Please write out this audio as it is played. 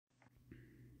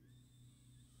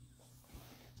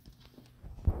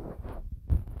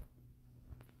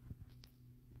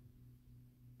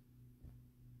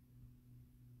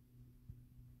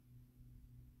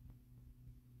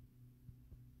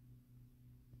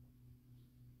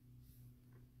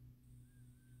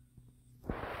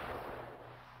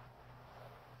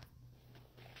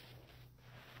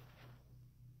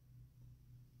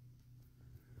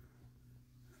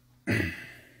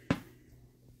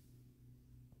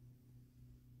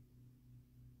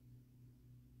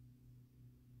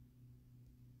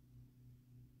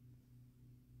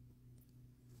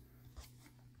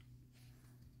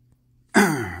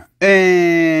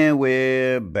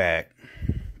I'm back.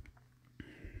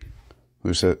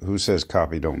 Who says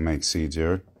copy don't make seeds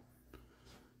here?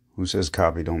 Who says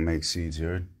copy don't make seeds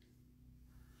here?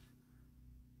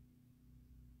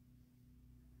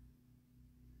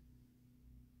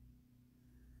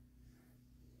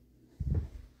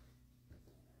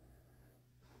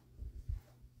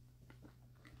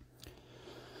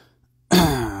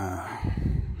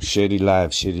 Shitty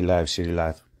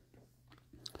live.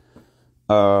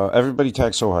 Everybody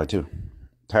tag so high too.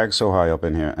 Tag so high up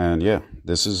in here, and yeah,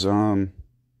 this is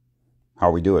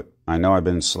how we do it. I know I've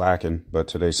been slacking, but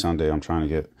today's Sunday. I'm trying to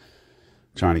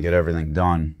get everything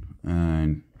done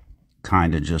and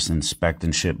kind of just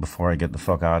inspecting shit before I get the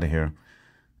fuck out of here,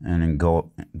 and then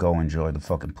go enjoy the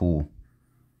fucking pool.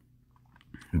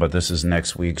 But this is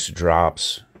next week's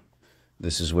drops.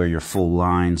 This is where your full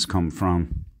lines come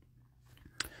from.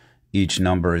 Each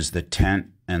number is the tent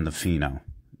and the pheno.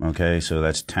 Okay, so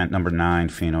that's tent number 9,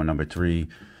 pheno number 3,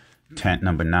 tent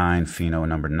number 9, pheno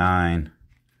number 9,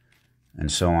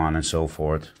 and so on and so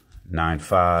forth.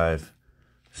 9-5,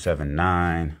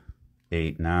 7-9,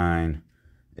 8-9,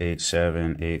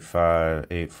 8-7, 8-5,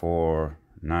 8-4,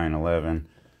 9-11.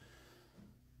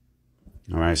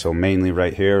 All right, so mainly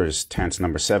right here is tents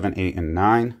number 7, 8, and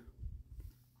 9.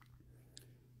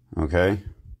 Okay.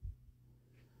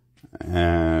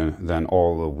 And then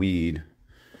all the weed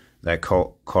that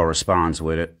corresponds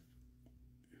with it.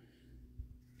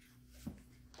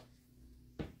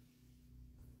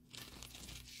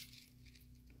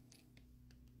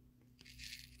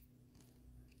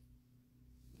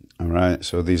 All right,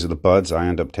 so these are the buds I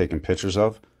end up taking pictures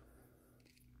of.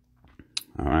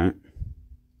 All right.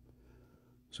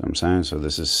 So I'm saying, so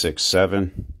this is 6,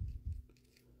 7.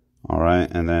 All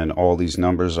right, and then all these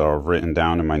numbers are written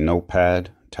down in my notepad,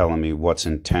 telling me what's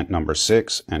in tent number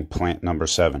 6 and plant number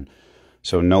 7.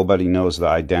 So nobody knows the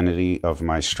identity of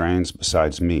my strains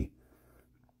besides me.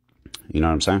 You know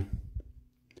what I'm saying?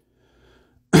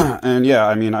 And yeah,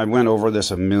 I mean, I went over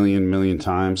this a million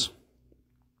times.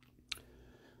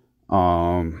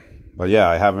 But yeah,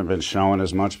 I haven't been showing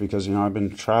as much because, you know, I've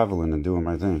been traveling and doing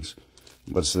my things.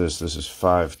 What's this? This is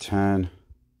 510.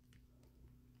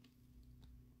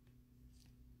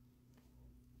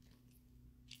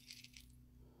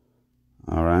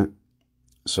 All right,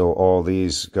 so all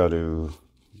these got to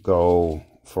go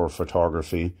for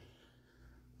photography.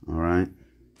 All right.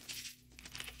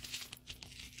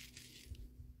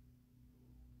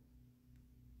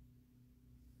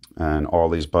 And all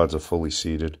these buds are fully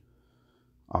seeded,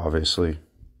 obviously.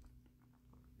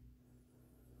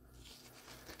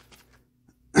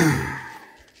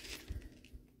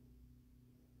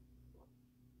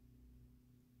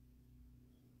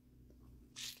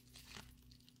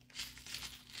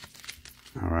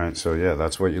 All right, so yeah,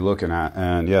 that's what you're looking at.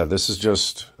 And yeah, this is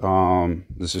just,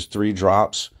 this is 3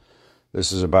 drops.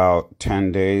 This is about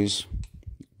 10 days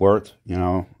worth, you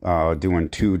know, doing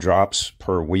 2 drops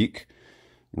per week,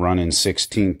 running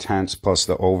 16 tents plus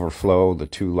the overflow, the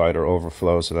 2 lighter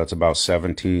overflow. So that's about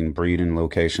 17 breeding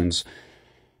locations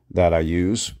that I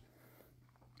use.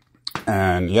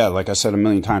 And yeah, like I said a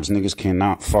million times, niggas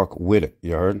cannot fuck with it,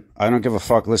 you heard? I don't give a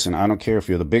fuck. Listen, I don't care if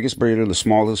you're the biggest breeder, the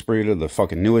smallest breeder, the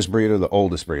fucking newest breeder, the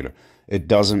oldest breeder. It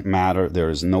doesn't matter. There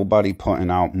is nobody putting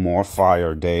out more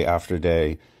fire day after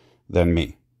day than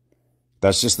me.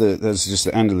 That's just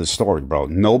the end of the story, bro.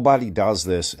 Nobody does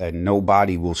this, and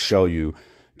nobody will show you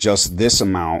just this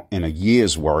amount in a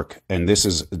year's work, and this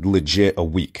is legit a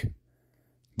week.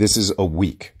 This is a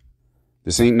week.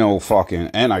 This ain't no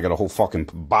fucking, and I got a whole fucking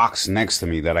box next to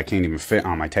me that I can't even fit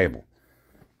on my table.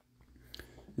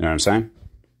 You know what I'm saying?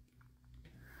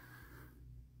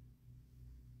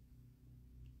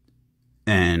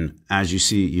 And as you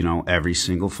see, you know, every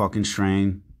single fucking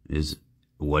strain is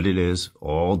what it is,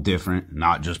 all different,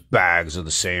 not just bags of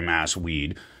the same ass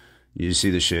weed. You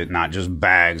see the shit, not just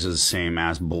bags of the same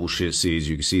ass bullshit seeds.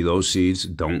 You can see those seeds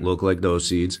don't look like those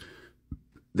seeds.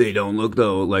 They don't look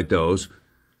like those.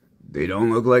 They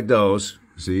don't look like those.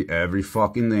 See, every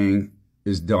fucking thing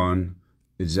is done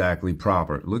exactly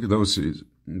proper. Look at those seeds.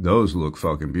 Those look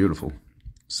fucking beautiful.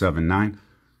 7-9.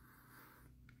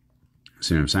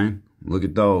 See what I'm saying? Look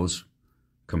at those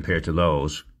compared to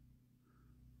those.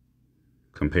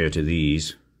 Compared to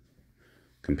these.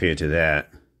 Compared to that.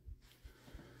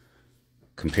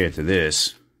 Compared to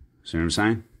this. See what I'm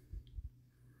saying?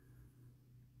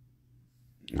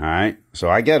 All right, so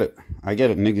I get it. I get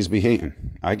it. Niggas be hating.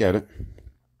 I get it.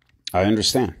 I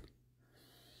understand.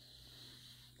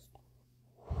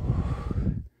 You know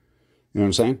what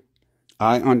I'm saying?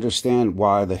 I understand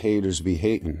why the haters be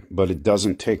hating, but it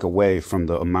doesn't take away from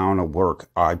the amount of work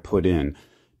I put in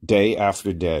day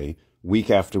after day, week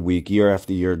after week, year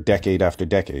after year, decade after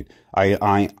decade.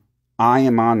 I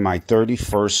am on my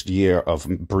 31st year of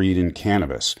breeding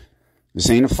cannabis. This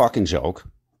ain't a fucking joke.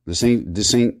 This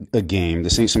ain't a game.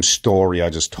 This ain't some story I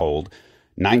just told.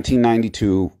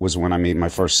 1992 was when I made my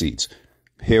first seeds.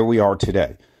 Here we are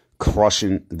today,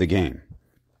 crushing the game.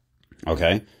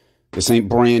 Okay? This ain't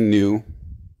brand new.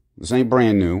 This ain't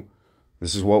brand new.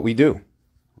 This is what we do.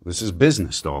 This is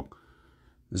business, dog.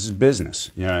 This is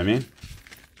business. You know what I mean?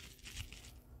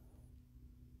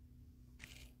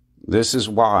 This is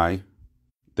why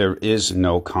there is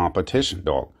no competition,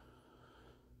 dog.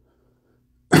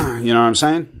 You know what I'm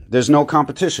saying? There's no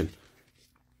competition.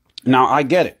 Now, I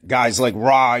get it. Guys like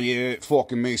Riot,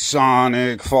 fucking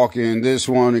Masonic, fucking this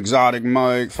one, Exotic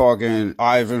Mike, fucking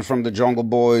Ivan from the Jungle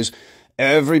Boys.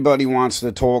 Everybody wants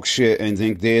to talk shit and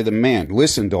think they're the man.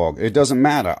 Listen, dog, it doesn't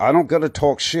matter. I don't gotta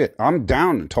talk shit. I'm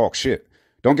down to talk shit.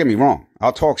 Don't get me wrong.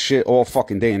 I'll talk shit all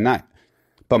fucking day and night.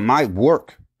 But my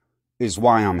work is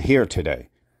why I'm here today.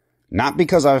 Not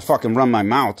because I fucking run my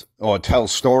mouth or tell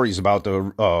stories about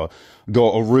the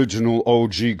original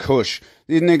OG Kush.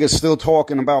 These niggas still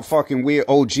talking about fucking where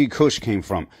OG Kush came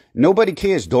from. Nobody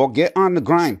cares, dog. Get on the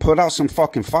grind. Put out some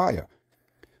fucking fire.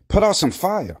 Put out some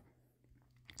fire.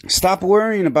 Stop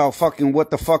worrying about fucking what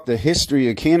the fuck the history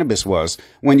of cannabis was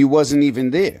when you wasn't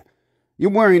even there.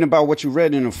 You're worrying about what you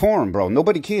read in a forum, bro.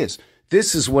 Nobody cares.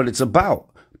 This is what it's about.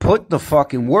 Put the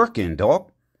fucking work in, dog.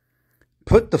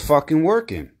 Put the fucking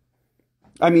work in.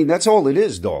 I mean, that's all it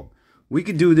is, dog. We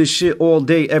could do this shit all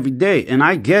day, every day. And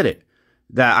I get it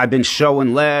that I've been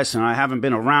showing less and I haven't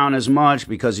been around as much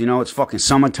because, you know, it's fucking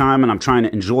summertime and I'm trying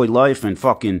to enjoy life and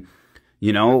fucking,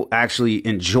 you know, actually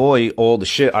enjoy all the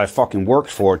shit I fucking worked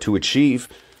for to achieve.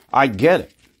 I get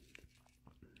it.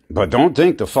 But don't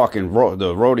think the fucking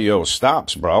the rodeo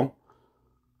stops, bro.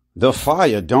 The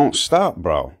fire don't stop,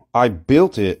 bro. I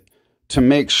built it to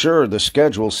make sure the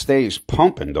schedule stays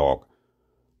pumping, dog.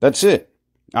 That's it.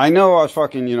 I know I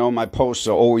fucking, you know, my posts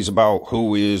are always about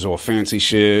who is or fancy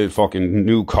shit, fucking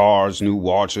new cars, new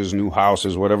watches, new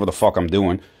houses, whatever the fuck I'm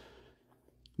doing.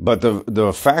 But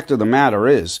the fact of the matter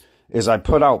is I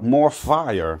put out more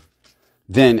fire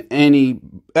than any,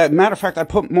 matter of fact, I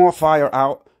put more fire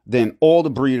out than all the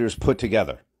breeders put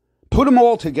together. Put them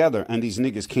all together and these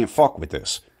niggas can't fuck with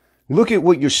this. Look at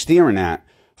what you're staring at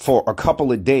for a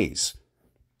couple of days.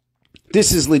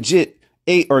 This is legit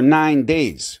 8 or 9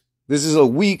 days. This is a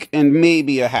week and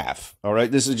maybe a half, all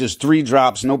right? This is just 3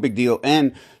 drops, no big deal.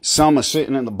 And some are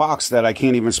sitting in the box that I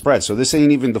can't even spread. So this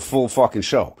ain't even the full fucking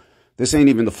show. This ain't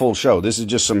even the full show. This is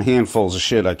just some handfuls of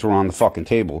shit I threw on the fucking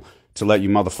table to let you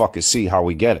motherfuckers see how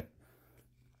we get it.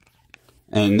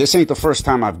 And this ain't the first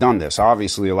time I've done this.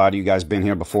 Obviously, a lot of you guys been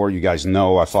here before. You guys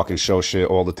know I fucking show shit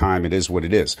all the time. It is what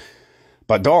it is.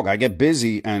 But, dog, I get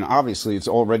busy, and obviously it's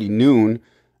already noon.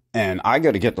 And I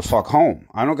got to get the fuck home.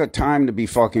 I don't got time to be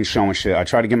fucking showing shit. I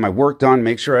try to get my work done,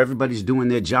 make sure everybody's doing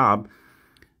their job,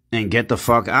 and get the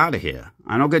fuck out of here.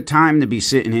 I don't got time to be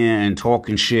sitting here and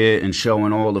talking shit and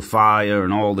showing all the fire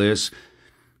and all this.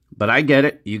 But I get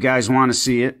it. You guys want to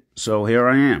see it, so here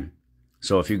I am.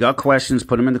 So if you got questions,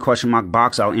 put them in the question mark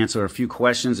box. I'll answer a few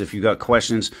questions. If you got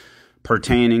questions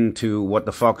pertaining to what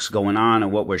the fuck's going on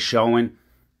and what we're showing,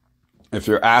 if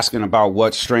you're asking about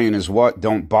what strain is what,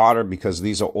 don't bother because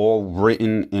these are all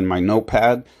written in my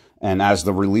notepad. And as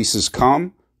the releases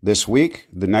come this week,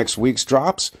 the next week's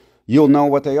drops, you'll know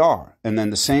what they are. And then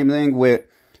the same thing with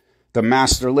the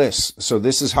master list. So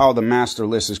this is how the master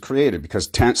list is created because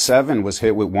Tent 7 was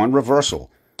hit with 1 reversal.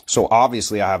 So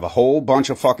obviously I have a whole bunch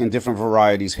of fucking different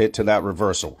varieties hit to that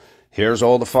reversal. Here's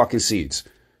all the fucking seeds.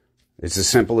 It's as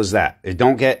simple as that. It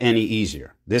don't get any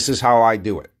easier. This is how I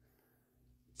do it.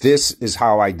 This is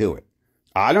how I do it.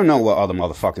 I don't know what other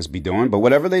motherfuckers be doing, but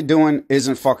whatever they're doing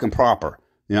isn't fucking proper.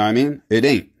 You know what I mean? It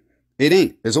ain't. It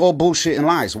ain't. It's all bullshit and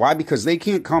lies. Why? Because they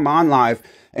can't come on live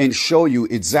and show you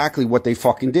exactly what they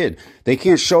fucking did. They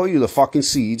can't show you the fucking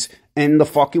seeds and the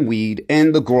fucking weed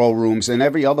and the grow rooms and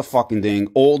every other fucking thing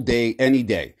all day, any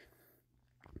day.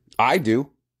 I do.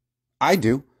 I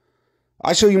do.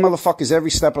 I show you motherfuckers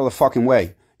every step of the fucking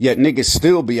way. Yet niggas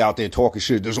still be out there talking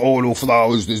shit. There's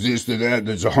autoflowers, there's this, there's that,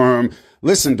 there's a herm.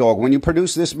 Listen, dog, when you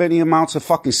produce this many amounts of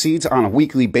fucking seeds on a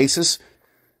weekly basis,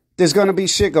 there's going to be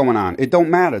shit going on. It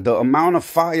don't matter. The amount of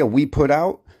fire we put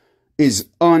out is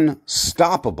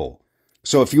unstoppable.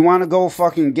 So if you want to go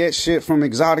fucking get shit from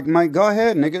Exotic Mike, go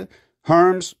ahead, nigga.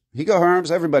 Herms, he got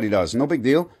herms. Everybody does. No big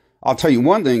deal. I'll tell you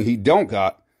one thing he don't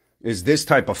got is this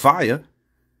type of fire.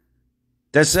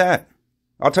 That's that.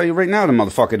 I'll tell you right now, the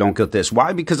motherfucker don't get this.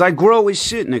 Why? Because I grow his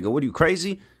shit, nigga. What are you,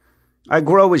 crazy? I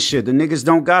grow his shit. The niggas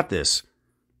don't got this.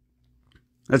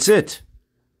 That's it.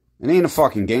 It ain't a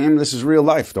fucking game. This is real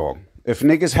life, dog. If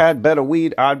niggas had better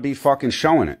weed, I'd be fucking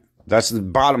showing it. That's the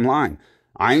bottom line.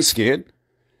 I ain't scared.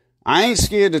 I ain't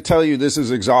scared to tell you this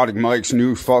is Exotic Mike's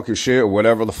new fucking shit or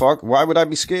whatever the fuck. Why would I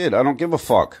be scared? I don't give a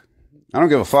fuck. I don't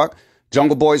give a fuck.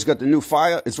 Jungle Boy's got the new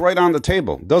fire. It's right on the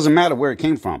table. Doesn't matter where it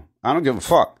came from. I don't give a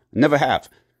fuck. Never have.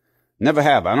 Never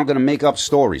have. I'm not going to make up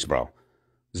stories, bro.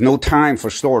 There's no time for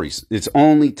stories. It's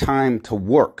only time to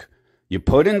work. You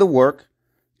put in the work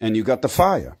and you got the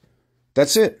fire.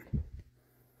 That's it.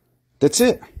 That's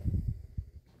it.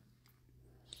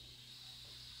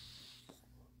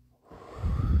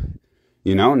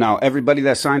 You know, now everybody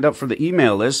that signed up for the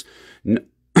email list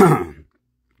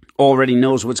already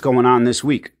knows what's going on this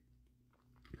week.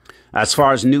 As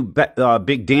far as new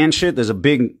Big Dan shit, there's a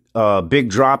big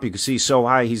drop. You can see So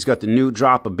High, he's got the new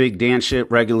drop of Big Dan shit,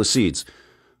 regular seeds.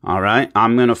 All right,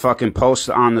 I'm going to fucking post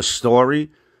on the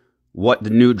story what the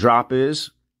new drop is.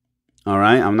 All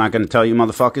right, I'm not going to tell you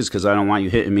motherfuckers because I don't want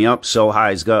you hitting me up. So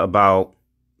High's got about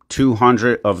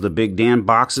 200 of the Big Dan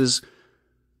boxes.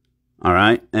 All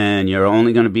right, and you're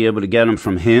only going to be able to get them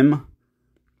from him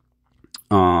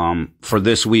for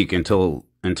this week until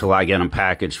I get them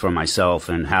packaged for myself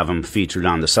and have them featured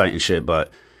on the site and shit.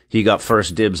 But he got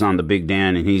first dibs on the Big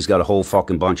Dan, and he's got a whole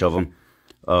fucking bunch of them,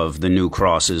 of the new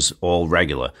crosses, all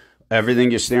regular. Everything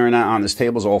you're staring at on this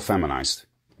table is all feminized.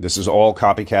 This is all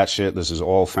copycat shit. This is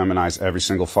all feminized. Every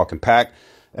single fucking pack,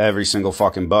 every single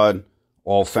fucking bud,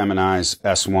 all feminized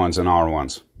S1s and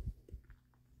R1s.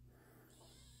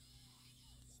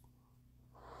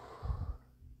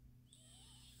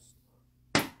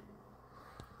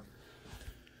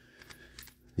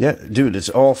 Yeah, dude, it's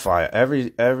all fire.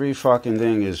 Every fucking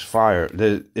thing is fire.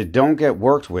 It don't get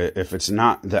worked with if it's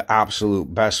not the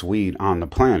absolute best weed on the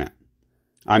planet.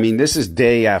 I mean, this is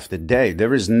day after day.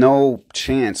 There is no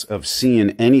chance of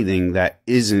seeing anything that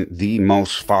isn't the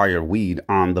most fire weed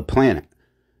on the planet.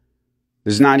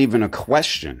 There's not even a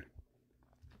question.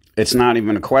 It's not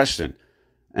even a question.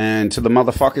 And to the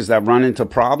motherfuckers that run into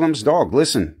problems, dog,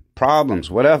 listen, problems,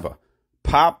 whatever.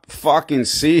 Pop fucking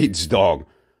seeds, dog.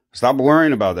 Stop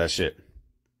worrying about that shit.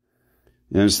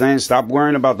 You understand? Stop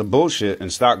worrying about the bullshit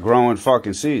and start growing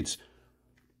fucking seeds.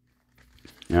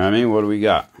 You know what I mean? What do we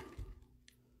got?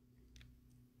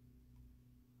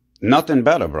 Nothing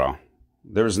better, bro.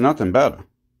 There's nothing better.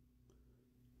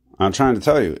 I'm trying to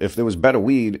tell you, if there was better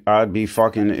weed,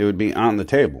 it would be on the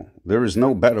table. There is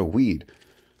no better weed.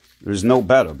 There's no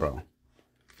better, bro.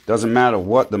 Doesn't matter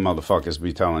what the motherfuckers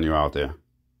be telling you out there.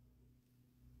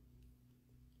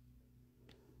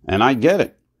 And I get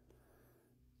it.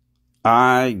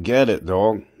 I get it,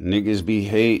 dog. Niggas be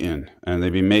hating and they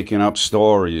be making up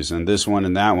stories, and this one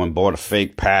and that one bought a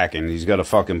fake pack and he's got a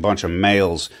fucking bunch of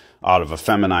males out of a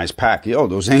feminized pack. Yo,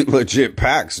 those ain't legit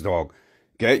packs, dog.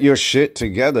 Get your shit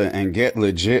together and get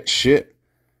legit shit.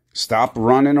 Stop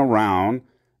running around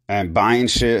and buying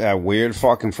shit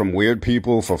at from weird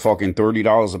people for fucking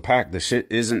 $30 a pack. The shit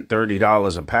isn't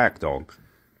 $30 a pack, dog.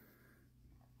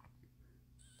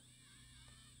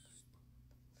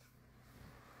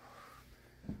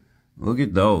 Look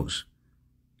at those.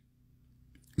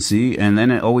 See? And then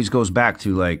it always goes back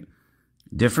to, like,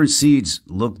 different seeds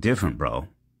look different, bro.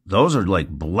 Those are, like,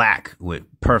 black with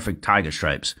perfect tiger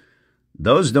stripes.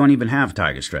 Those don't even have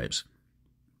tiger stripes.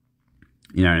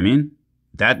 You know what I mean?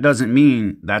 That doesn't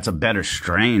mean that's a better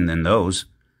strain than those.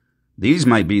 These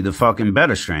might be the fucking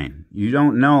better strain. You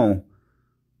don't know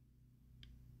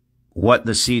what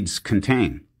the seeds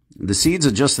contain. The seeds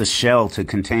are just a shell to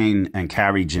contain and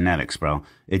carry genetics, bro.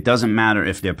 It doesn't matter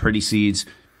if they're pretty seeds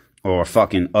or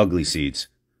fucking ugly seeds.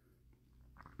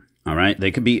 All right?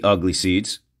 They could be ugly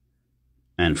seeds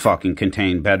and fucking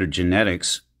contain better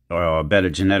genetics or better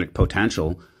genetic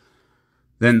potential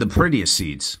than the prettiest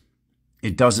seeds.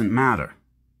 It doesn't matter.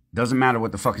 It doesn't matter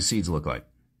what the fucking seeds look like.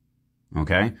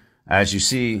 Okay? As you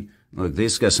see, look,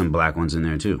 this got some black ones in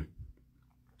there too.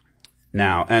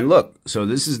 Now, and look, so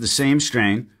this is the same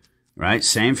strain, right?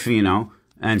 Same pheno.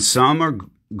 And some are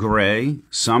gray,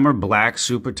 some are black,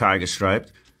 super tiger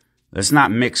striped. Let's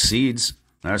not mix seeds.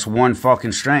 That's one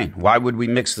fucking strain. Why would we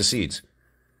mix the seeds?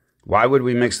 Why would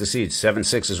we mix the seeds?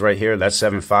 7.6 is right here. That's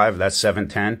 7.5. That's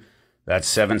 7.10.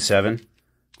 That's 7.7.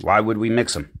 Why would we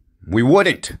mix them? We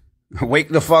wouldn't. Wake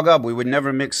the fuck up. We would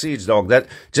never mix seeds, dog. That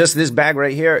just this bag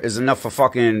right here is enough for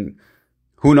fucking,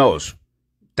 who knows,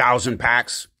 1,000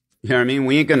 packs. You know what I mean?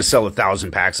 We ain't going to sell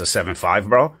 1,000 packs of 7.5,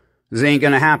 bro. This ain't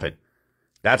going to happen.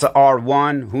 That's a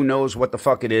R1. Who knows what the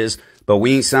fuck it is? But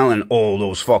we ain't selling all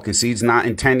those fucking seeds. Not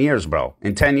in 10 years, bro.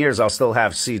 In 10 years, I'll still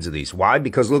have seeds of these. Why?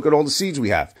 Because look at all the seeds we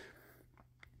have.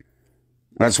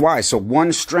 That's why. So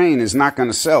one strain is not going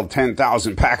to sell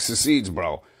 10,000 packs of seeds,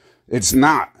 bro. It's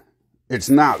not. It's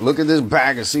not. Look at this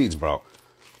bag of seeds, bro.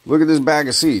 Look at this bag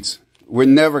of seeds. We're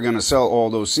never going to sell all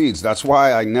those seeds. That's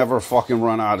why I never fucking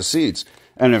run out of seeds.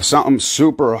 And if something's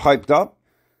super hyped up,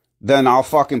 then I'll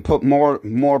fucking put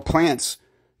more plants.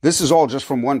 This is all just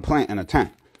from one plant in a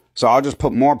tent. So I'll just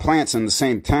put more plants in the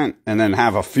same tent and then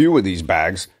have a few of these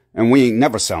bags. And we ain't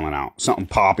never selling out. Something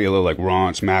popular like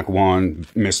Ronch, Mac 1,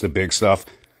 Mr. Big Stuff.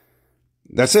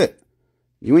 That's it.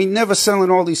 You ain't never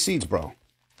selling all these seeds, bro.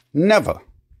 Never.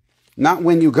 Not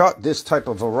when you got this type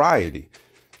of variety.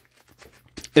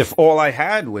 If all I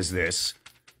had was this,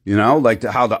 you know, like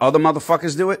how the other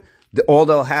motherfuckers do it, all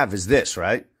they'll have is this,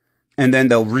 right? And then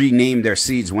they'll rename their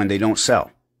seeds when they don't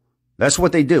sell. That's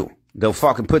what they do. They'll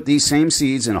fucking put these same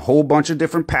seeds in a whole bunch of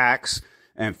different packs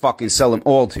and fucking sell them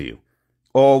all to you.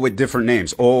 All with different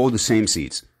names. All the same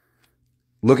seeds.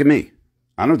 Look at me.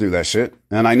 I don't do that shit.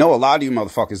 And I know a lot of you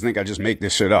motherfuckers think I just make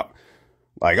this shit up.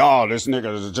 Like, oh, this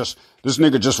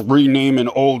nigga just renaming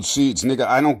old seeds. Nigga,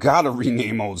 I don't gotta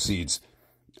rename old seeds.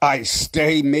 I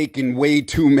stay making way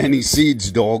too many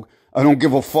seeds, dog. I don't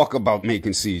give a fuck about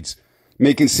making seeds.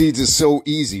 Making seeds is so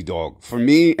easy, dog. For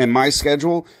me and my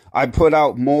schedule, I put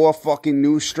out more fucking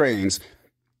new strains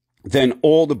than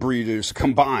all the breeders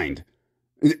combined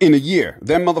in a year.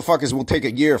 Them motherfuckers will take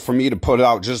a year for me to put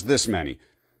out just this many.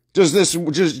 Just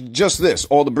this.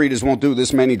 All the breeders won't do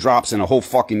this many drops in a whole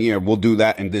fucking year. We'll do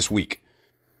that in this week.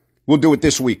 We'll do it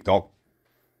this week, dog.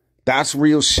 That's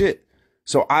real shit.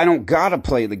 So I don't gotta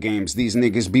play the games these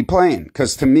niggas be playing.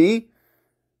 Because to me,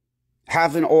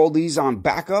 having all these on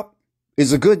backup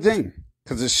is a good thing.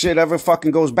 Because if shit ever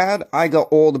fucking goes bad, I got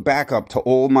all the backup to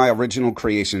all my original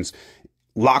creations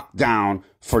locked down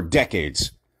for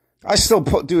decades. I still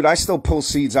pull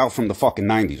seeds out from the fucking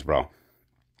 90s, bro.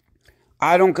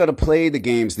 I don't gotta play the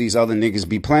games these other niggas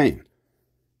be playing.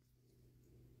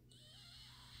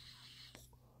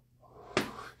 You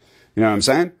know what I'm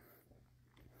saying?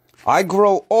 I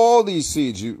grow all these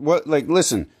seeds.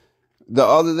 Listen, the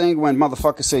other thing when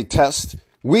motherfuckers say test,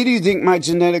 where do you think my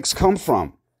genetics come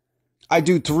from? I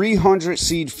do 300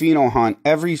 seed pheno hunt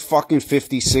every fucking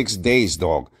 56 days,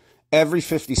 dog. Every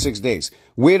 56 days.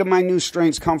 Where do my new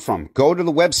strains come from? Go to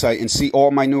the website and see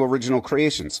all my new original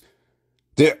creations.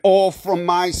 They're all from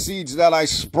my seeds that I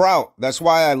sprout. That's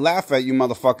why I laugh at you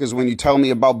motherfuckers when you tell me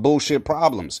about bullshit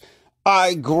problems.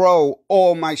 I grow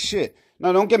all my shit.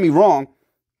 Now, don't get me wrong.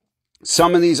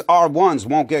 Some of these R1s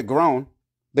won't get grown.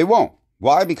 They won't.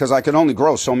 Why? Because I can only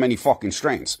grow so many fucking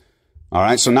strains. All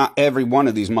right? So not every one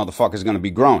of these motherfuckers is going to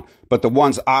be grown. But the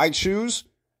ones I choose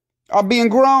are being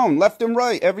grown left and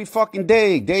right every fucking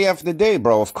day, day after day,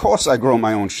 bro. Of course I grow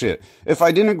my own shit. If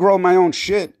I didn't grow my own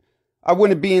shit, I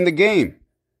wouldn't be in the game.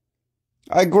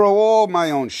 I grow all my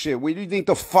own shit. Where do you think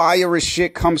the firest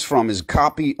shit comes from is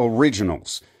Copy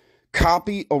Originals.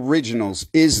 Copy Originals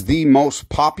is the most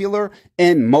popular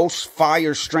and most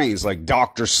fire strains like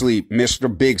Dr. Sleep,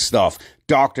 Mr. Big Stuff,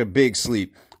 Dr. Big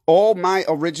Sleep. All my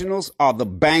originals are the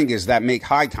bangers that make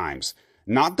high times.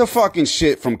 Not the fucking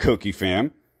shit from Cookie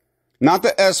Fam. Not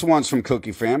the S1s from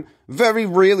Cookie Fam. Very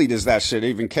rarely does that shit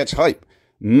even catch hype.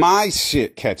 My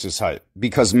shit catches hype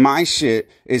because my shit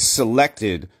is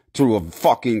selected through a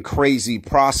fucking crazy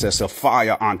process of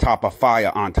fire on top of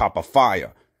fire on top of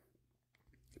fire.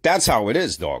 That's how it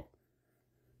is, dog.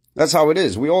 That's how it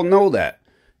is. We all know that.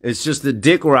 It's just the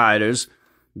dick riders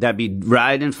that be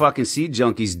riding fucking Seed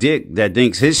Junkie's dick that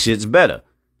thinks his shit's better.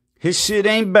 His shit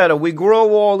ain't better. We grow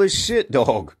all this shit,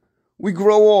 dog. We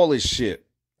grow all this shit.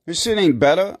 His shit ain't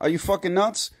better. Are you fucking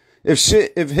nuts?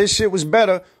 If his shit was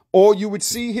better, all you would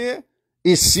see here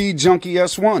is Seed Junkie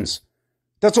S1s.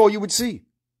 That's all you would see.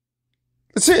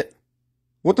 That's it.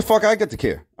 What the fuck I get to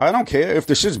care? I don't care. If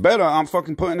the shit's better, I'm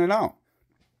fucking putting it out.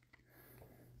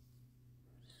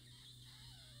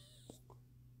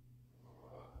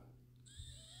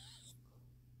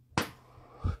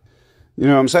 You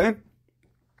know what I'm saying?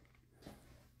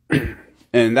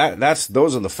 And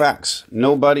those are the facts.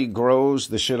 Nobody grows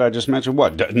the shit I just mentioned.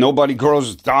 What? Nobody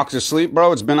grows Dr. Sleep,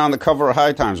 bro? It's been on the cover of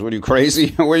High Times. What are you,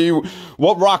 crazy?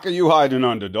 What rock are you hiding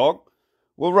under, dog?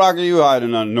 What rock are you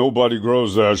hiding under? Nobody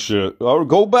grows that shit.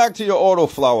 Go back to your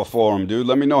autoflower forum, dude.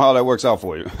 Let me know how that works out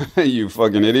for you. You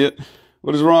fucking idiot.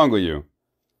 What is wrong with you?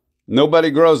 Nobody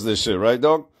grows this shit, right,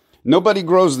 dog? Nobody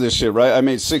grows this shit, right? I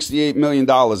made $68 million in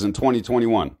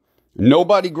 2021.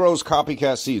 Nobody grows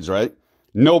Copycat seeds, right?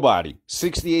 Nobody.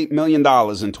 $68 million in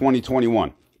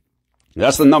 2021.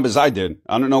 That's the numbers I did.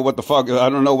 I don't know what the fuck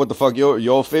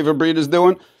your favorite breeder's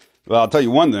doing. Well, I'll tell you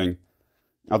one thing.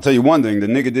 The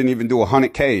nigga didn't even do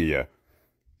 100K a year.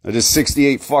 I did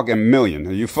 68 fucking million.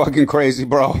 Are you fucking crazy,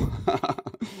 bro?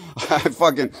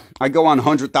 I go on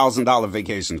 $100,000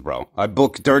 vacations, bro. I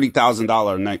book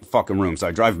 $30,000 a night fucking rooms.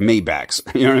 I drive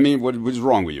Maybachs. You know what I mean? What is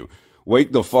wrong with you?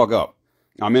 Wake the fuck up.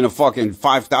 I'm in a fucking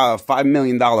 $5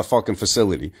 million fucking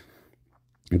facility.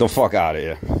 The fuck out of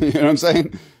here. You know what I'm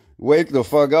saying? Wake the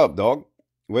fuck up, dog.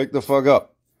 Wake the fuck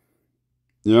up.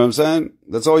 You know what I'm saying?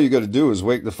 That's all you got to do is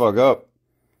wake the fuck up.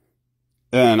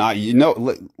 And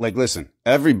listen,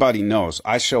 everybody knows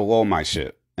I show all my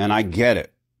shit, and I get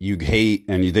it. You hate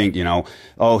and you think,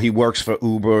 oh, he works for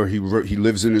Uber. He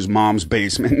lives in his mom's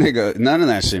basement. Nigga, none of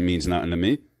that shit means nothing to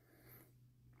me.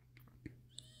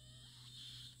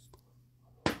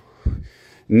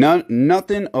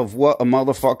 Nothing of what a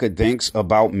motherfucker thinks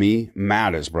about me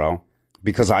matters, bro.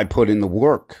 Because I put in the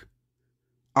work.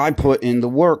 I put in the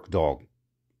work, dog.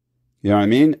 You know what I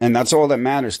mean? And that's all that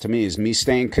matters to me is me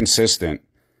staying consistent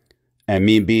and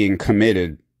me being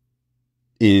committed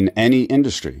in any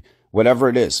industry, whatever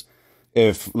it is.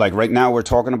 If, like right now, we're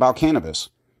talking about cannabis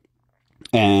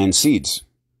and seeds.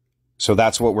 So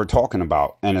that's what we're talking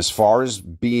about. And as far as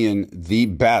being the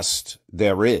best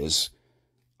there is,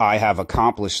 I have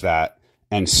accomplished that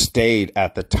and stayed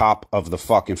at the top of the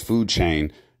fucking food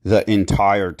chain the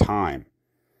entire time.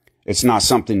 It's not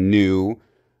something new.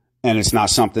 And it's not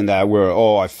something that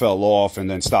I fell off and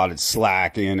then started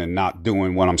slacking and not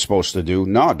doing what I'm supposed to do.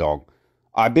 No, dog.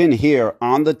 I've been here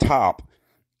on the top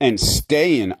and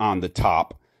staying on the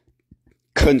top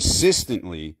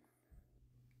consistently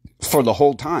for the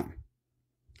whole time.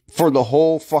 For the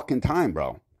whole fucking time,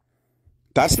 bro.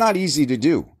 That's not easy to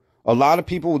do. A lot of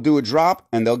people will do a drop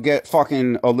and they'll get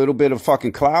fucking a little bit of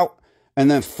fucking clout and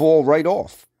then fall right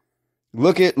off.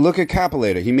 Look at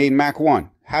Capulator. He made Mac 1.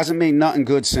 Hasn't made nothing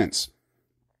good since.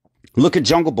 Look at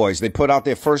Jungle Boys. They put out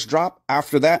their first drop.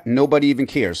 After that, nobody even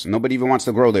cares. Nobody even wants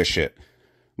to grow their shit.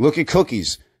 Look at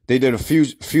Cookies. They did a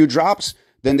few drops.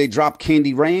 Then they dropped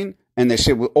Candy Rain. And their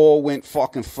shit all went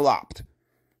fucking flopped.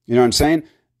 You know what I'm saying?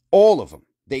 All of them.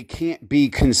 They can't be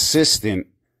consistent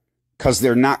because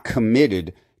they're not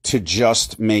committed to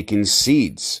just making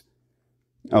seeds.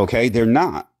 Okay? They're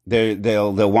not.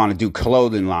 They'll want to do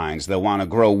clothing lines. They'll want to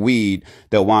grow weed.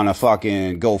 They'll want to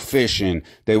fucking go fishing.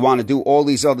 They want to do all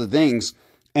these other things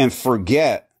and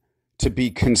forget to be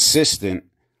consistent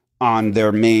on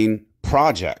their main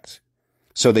project.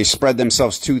 So they spread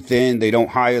themselves too thin. They don't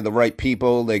hire the right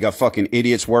people. They got fucking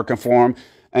idiots working for them.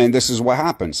 And this is what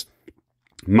happens.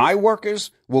 My workers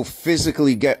will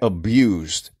physically get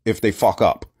abused if they fuck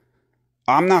up.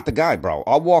 I'm not the guy, bro.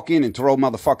 I'll walk in and throw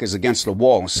motherfuckers against the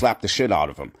wall and slap the shit out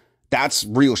of them. That's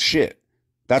real shit.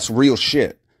 That's real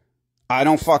shit. I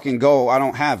don't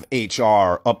have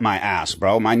HR up my ass,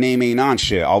 bro. My name ain't on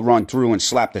shit. I'll run through and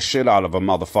slap the shit out of a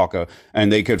motherfucker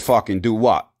and they could fucking do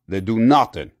what? They do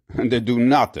nothing. They do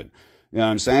nothing. You know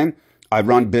what I'm saying? I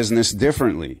run business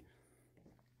differently.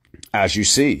 As you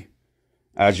see.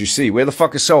 As you see. Where the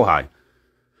fuck is So High?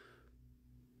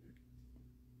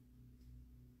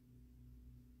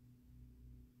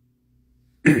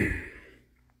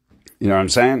 You know what I'm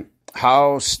saying?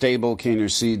 How stable can your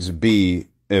seeds be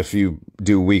if you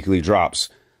do weekly drops?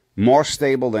 More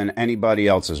stable than anybody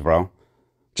else's, bro.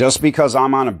 Just because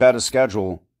I'm on a better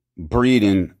schedule,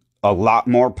 breeding a lot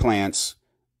more plants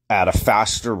at a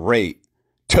faster rate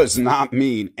does not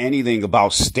mean anything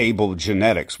about stable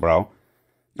genetics, bro.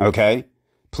 Okay?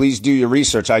 Please do your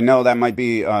research. I know that might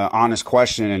be an honest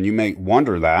question and you may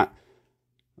wonder that,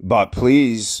 but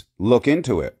please look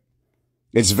into it.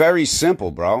 It's very simple,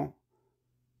 bro.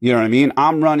 You know what I mean?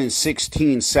 I'm running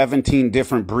 16, 17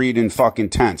 different breeding fucking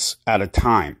tents at a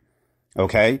time.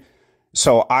 Okay?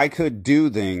 So I could do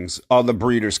things other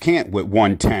breeders can't with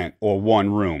one tent or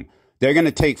one room. They're going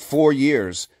to take 4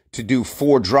 years to do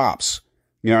 4 drops.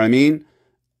 You know what I mean?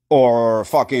 Or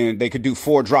fucking, they could do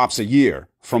 4 drops a year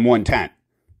from one tent.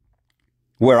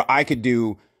 Where I could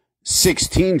do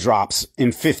 16 drops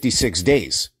in 56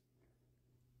 days.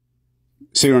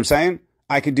 See what I'm saying?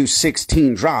 I could do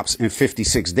 16 drops in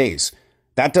 56 days.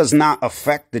 That does not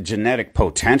affect the genetic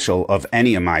potential of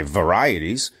any of my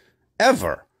varieties.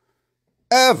 Ever.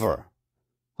 Ever.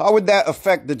 How would that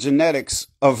affect the genetics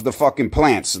of the fucking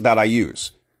plants that I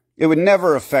use? It would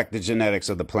never affect the genetics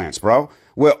of the plants, bro.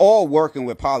 We're all working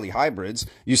with polyhybrids.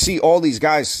 You see all these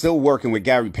guys still working with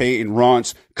Gary Payton,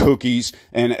 Runts, Cookies,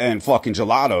 and fucking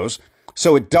gelatos.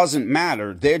 So it doesn't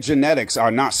matter. Their genetics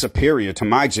are not superior to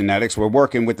my genetics. We're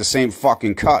working with the same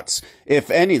fucking cuts. If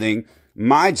anything,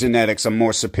 my genetics are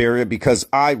more superior because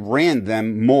I ran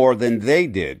them more than they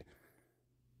did.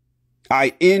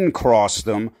 I in-crossed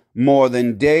them more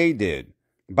than they did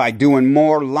by doing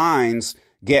more lines,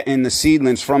 getting the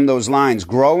seedlings from those lines,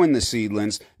 growing the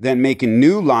seedlings, then making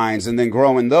new lines, and then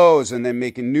growing those, and then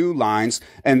making new lines,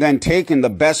 and then taking the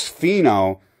best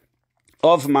pheno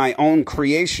of my own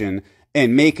creation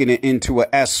and making it into a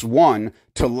S1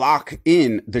 to lock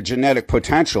in the genetic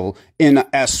potential in a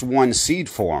S1 seed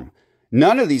form.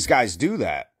 None of these guys do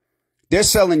that. They're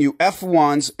selling you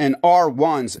F1s and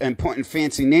R1s and putting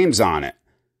fancy names on it.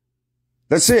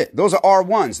 That's it. Those are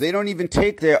R1s. They don't even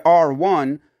take their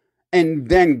R1 and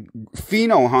then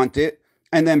pheno hunt it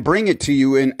and then bring it to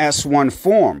you in S1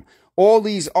 form. All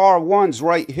these R1s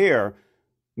right here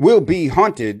will be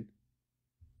hunted,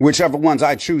 whichever ones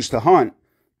I choose to hunt,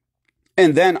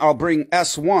 and then I'll bring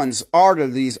S1s out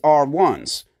of these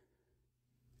R1s.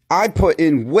 I put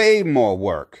in way more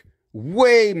work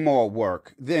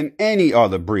than any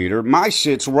other breeder. My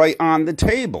shit's right on the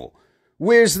table.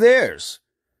 Where's theirs?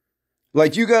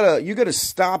 Like, you gotta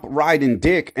stop riding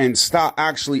dick and stop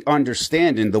actually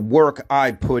understanding the work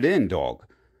I put in, dog.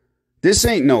 This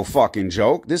ain't no fucking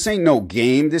joke. This ain't no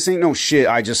game. This ain't no shit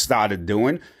I just started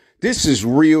doing. This is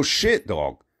real shit,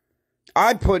 dog.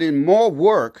 I put in more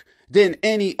work than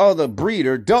any other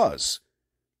breeder does.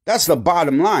 That's the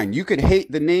bottom line. You could hate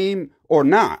the name or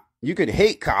not. You could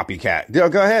hate Copycat.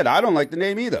 Go ahead. I don't like the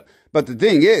name either. But the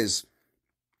thing is,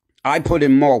 I put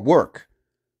in more work.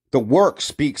 The work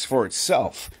speaks for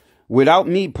itself. Without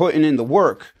me putting in the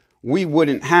work, we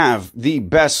wouldn't have the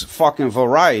best fucking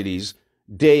varieties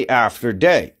day after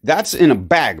day. That's in a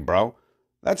bag, bro.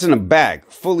 That's in a bag,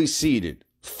 fully seeded,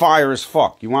 fire as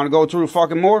fuck. You want to go through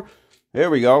fucking more? Here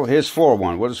we go. Here's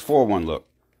 4-1. What does 4-1 look?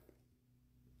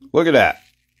 Look at that.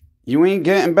 You ain't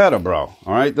getting better, bro.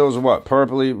 All right, those are what?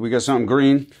 Purpley. We got something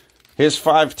green. Here's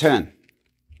 510.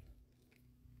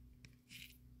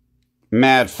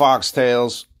 Mad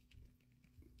foxtails.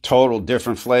 Total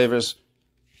different flavors.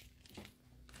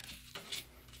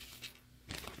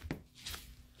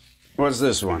 What's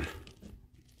this one?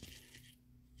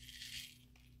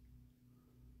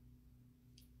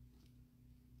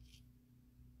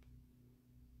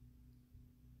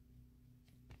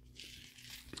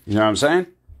 You know what I'm saying?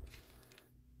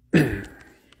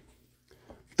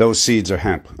 Those seeds are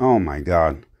hemp. Oh my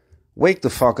God. Wake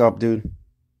the fuck up, dude.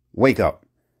 Wake up.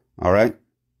 All right?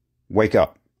 Wake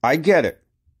up. I get it.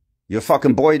 Your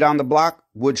fucking boy down the block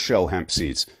would show hemp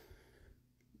seeds.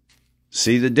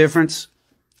 See the difference?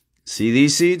 See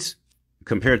these seeds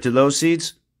compared to those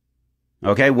seeds?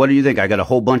 Okay, what do you think? I got a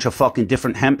whole bunch of fucking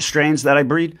different hemp strains that I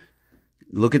breed.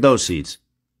 Look at those seeds.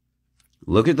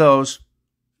 Look at those.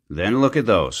 Then look at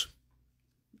those.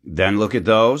 Then look at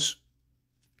those.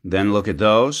 Then look at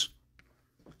those.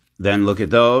 Then look at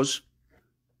those.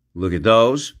 Look at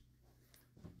those.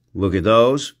 Look at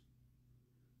those.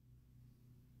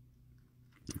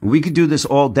 We could do this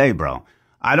all day, bro.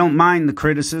 I don't mind the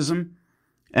criticism,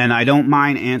 and I don't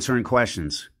mind answering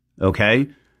questions, okay?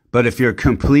 But if you're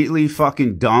completely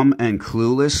fucking dumb and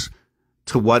clueless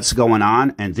to what's going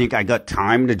on and think I got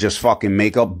time to just fucking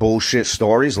make up bullshit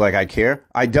stories like I care,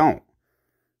 I don't.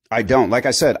 I don't. Like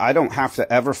I said, I don't have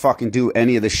to ever fucking do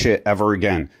any of this shit ever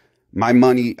again. My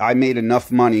money, I made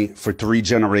enough money for 3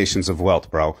 generations of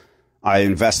wealth, bro. I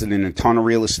invested in a ton of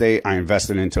real estate. I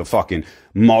invested into fucking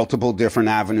multiple different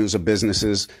avenues of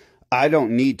businesses. I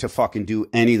don't need to fucking do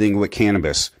anything with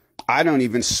cannabis. I don't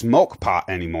even smoke pot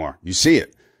anymore. You see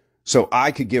it. So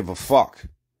I could give a fuck.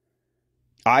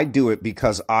 I do it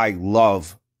because I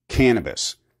love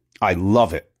cannabis. I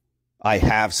love it. I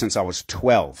have since I was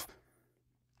 12.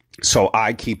 So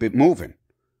I keep it moving.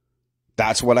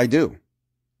 That's what I do.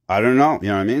 I don't know. You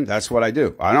know what I mean? That's what I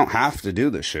do. I don't have to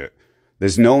do this shit.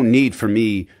 There's no need for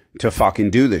me to fucking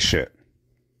do this shit.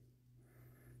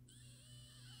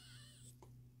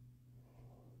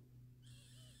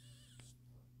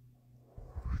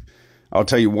 I'll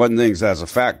tell you one thing as a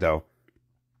fact, though.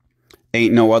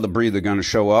 Ain't no other breeder going to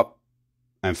show up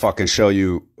and fucking show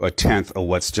you 1/10 of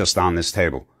what's just on this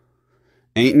table.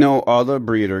 Ain't no other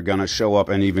breeder going to show up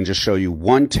and even just show you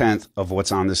 1/10 of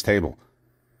what's on this table.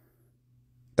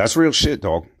 That's real shit,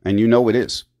 dog. And you know it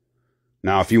is.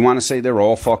 Now, if you want to say they're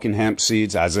all fucking hemp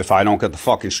seeds, as if I don't get the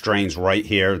fucking strains right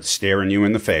here staring you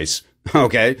in the face,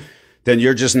 okay, then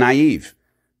you're just naive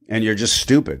and you're just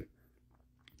stupid.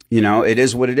 You know, it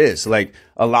is what it is. Like,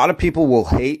 a lot of people will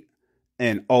hate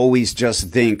and always just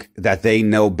think that they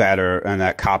know better and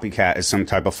that Copycat is some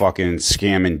type of fucking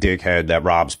scamming dickhead that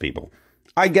robs people.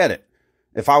 I get it.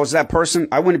 If I was that person,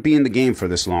 I wouldn't be in the game for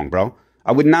this long, bro.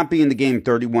 I would not be in the game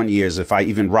 31 years if I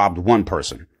even robbed one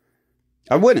person.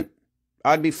 I wouldn't.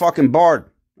 I'd be fucking barred.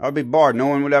 I'd be barred. No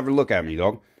one would ever look at me,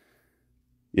 dog.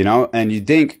 You know, and you'd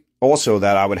think also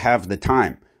that I would have the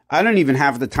time. I don't even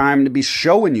have the time to be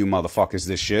showing you motherfuckers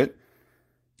this shit.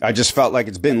 I just felt like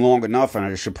it's been long enough, and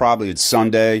I should probably, it's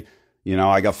Sunday. You know,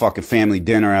 I got fucking family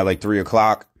dinner at like 3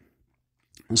 o'clock.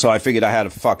 So I figured I had a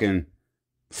fucking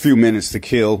few minutes to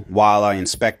kill while I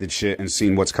inspected shit and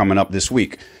seen what's coming up this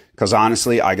week. Because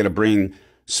honestly, I got to bring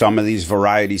some of these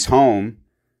varieties home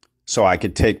so I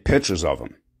could take pictures of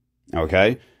them.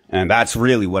 Okay? And that's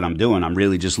really what I'm doing. I'm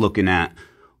really just looking at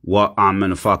what I'm going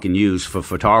to fucking use for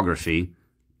photography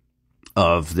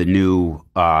of the new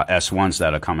S1s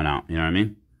that are coming out. You know what I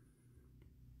mean?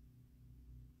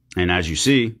 And as you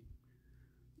see,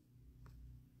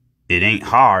 it ain't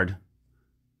hard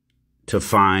to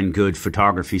find good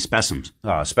photography specimens.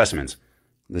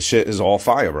 The shit is all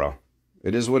fire, bro.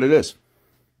 It is what it is.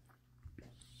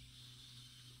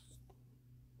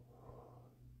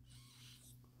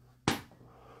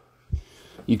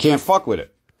 You can't fuck with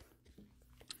it.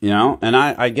 You know? And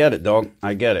I get it, dog.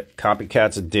 I get it.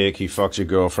 Copycat's a dick. He fucks your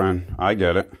girlfriend. I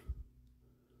get it.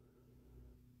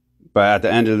 But at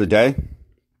the end of the day,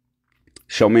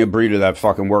 show me a breeder that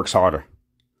fucking works harder.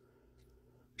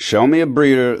 Show me a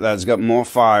breeder that's got more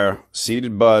fire,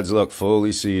 seeded buds, look,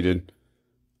 fully seeded,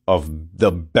 of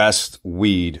the best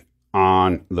weed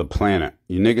on the planet.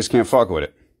 You niggas can't fuck with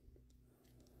it.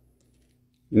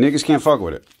 You niggas can't fuck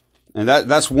with it. And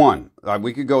that's one.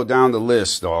 We could go down the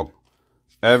list, dog.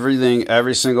 Everything,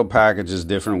 every single package is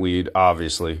different weed,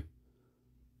 obviously.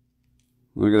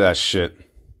 Look at that shit.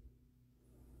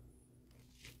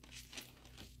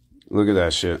 Look at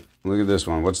that shit. Look at this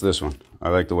one. What's this one? I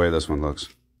like the way this one looks.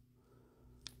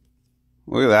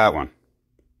 Look at that one.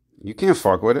 You can't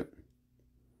fuck with it.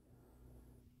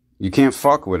 You can't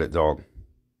fuck with it, dog.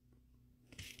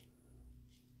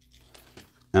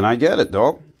 And I get it,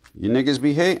 dog. You niggas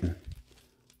be hating.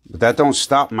 But that don't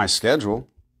stop my schedule.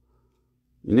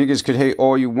 You niggas could hate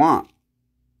all you want.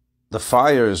 The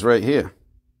fire is right here.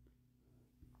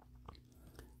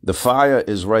 The fire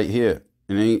is right here.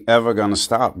 It ain't ever gonna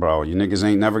stop, bro. You niggas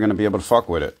ain't never gonna be able to fuck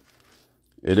with it.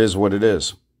 It is what it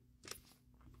is.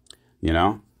 You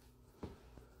know?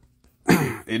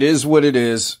 It is what it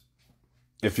is.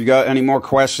 If you got any more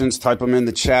questions, type them in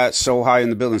the chat. So high in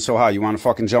the building, so high. You want to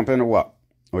fucking jump in or what?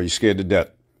 Or you scared to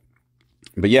death?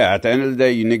 But yeah, at the end of the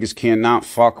day, you niggas cannot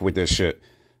fuck with this shit.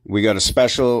 We got a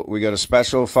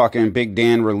special fucking Big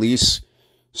Dan release.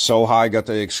 So high got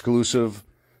the exclusive.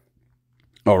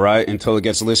 All right, until it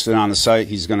gets listed on the site,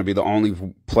 he's going to be the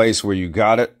only place where you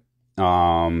got it.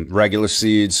 Regular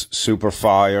seeds, super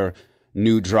fire,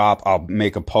 new drop. I'll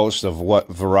make a post of what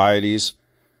varieties.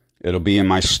 It'll be in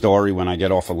my story when I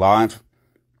get off of live.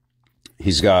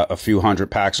 He's got a few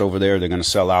hundred packs over there. They're going to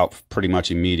sell out pretty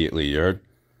much immediately, you heard?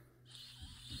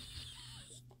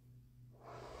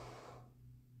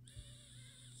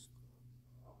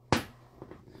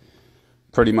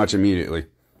 Pretty much immediately.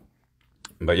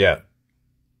 But yeah.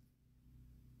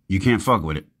 You can't fuck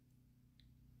with it.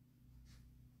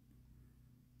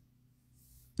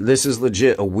 This is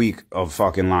legit a week of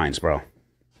fucking lines, bro.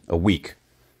 A week.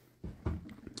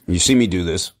 You see me do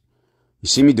this. You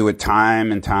see me do it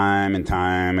time and time and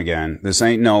time again. This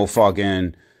ain't no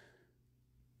fucking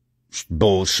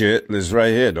bullshit. This is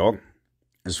right here, dog.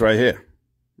 It's right here.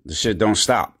 The shit don't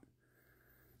stop.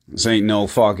 This ain't no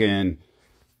fucking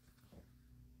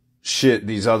shit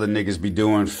these other niggas be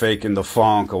doing, faking the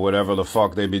funk or whatever the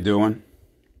fuck they be doing.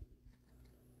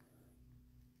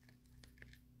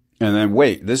 And then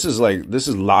wait, this is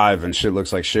live and shit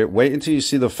looks like shit. Wait until you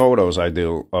see the photos I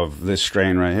do of this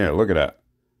strain right here. Look at that.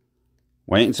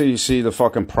 Wait until you see the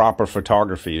fucking proper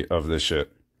photography of this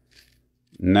shit.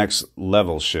 Next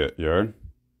level shit, you heard?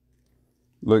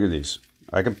 Look at these.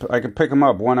 I can pick them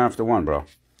up one after one, bro.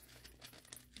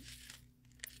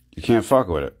 You can't fuck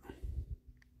with it.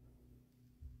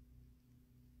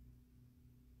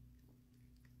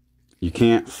 You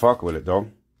can't fuck with it,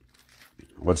 dog.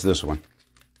 What's this one?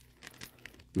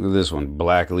 Look at this one.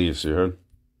 Black leaves, you heard?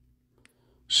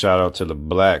 Shout out to the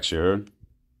blacks, you heard?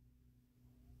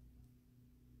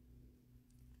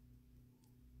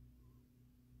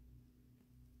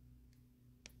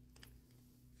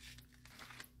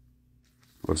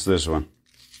 What's this one?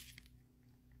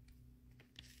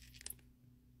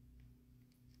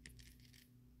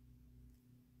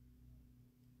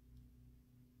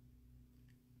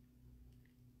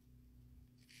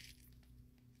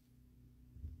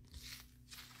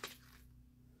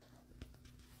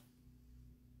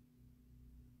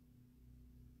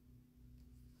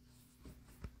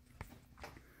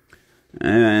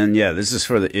 And yeah, this is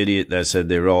for the idiot that said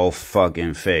they were all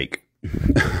fucking fake.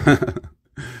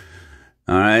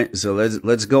 All right, so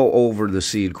let's go over the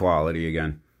seed quality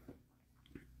again.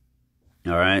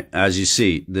 All right. As you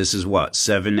see, this is what?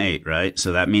 7, 8, right?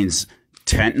 So that means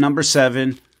tent number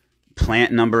 7,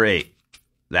 plant number 8.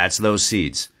 That's those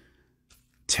seeds.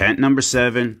 Tent number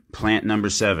 7, plant number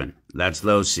 7. That's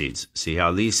those seeds. See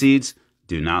how these seeds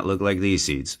do not look like these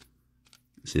seeds?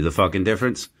 See the fucking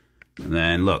difference? And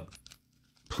then look.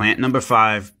 Plant number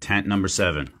 5, tent number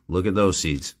 7. Look at those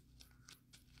seeds.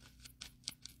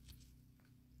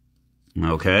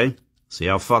 Okay? See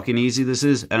how fucking easy this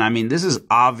is? And I mean, this is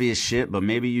obvious shit, but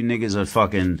maybe you niggas are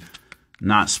fucking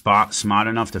not smart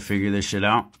enough to figure this shit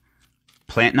out.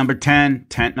 Plant number 10,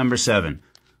 tent number 7.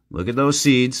 Look at those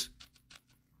seeds.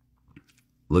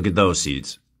 Look at those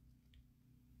seeds.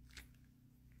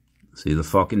 See the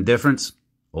fucking difference?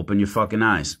 Open your fucking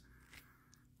eyes.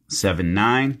 7,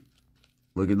 9.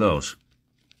 Look at those.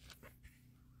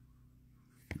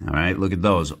 All right, look at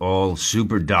those. All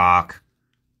super dark,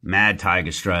 mad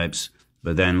tiger stripes.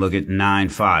 But then look at 9,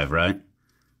 5, right?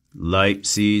 Light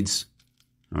seeds.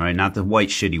 All right, not the white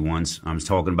shitty ones. I'm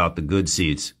talking about the good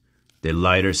seeds. They're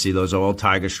lighter. See, those are all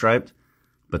tiger striped,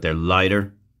 but they're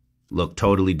lighter. Look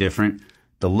totally different.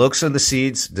 The looks of the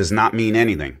seeds does not mean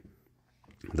anything.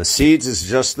 The seeds is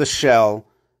just the shell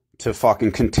to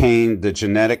fucking contain the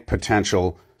genetic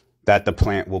potential that the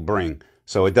plant will bring.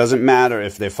 So it doesn't matter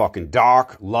if they're fucking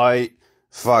dark, light,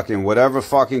 fucking whatever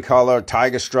fucking color,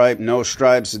 tiger stripe, no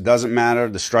stripes, it doesn't matter.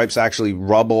 The stripes actually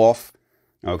rub off.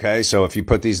 Okay, so if you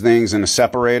put these things in a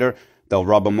separator, they'll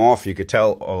rub them off. You could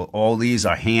tell all these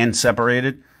are hand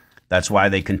separated. That's why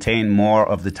they contain more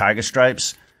of the tiger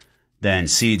stripes than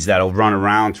seeds that'll run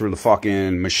around through the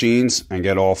fucking machines and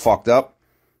get all fucked up.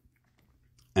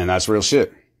 And that's real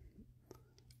shit.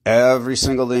 Every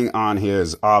single thing on here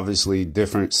is obviously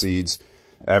different seeds.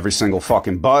 Every single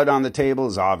fucking bud on the table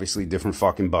is obviously different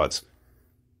fucking buds.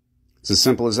 It's as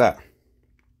simple as that.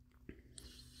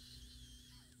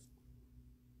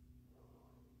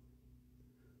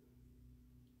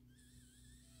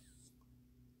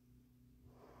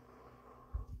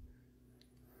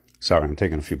 Sorry, I'm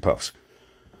taking a few puffs.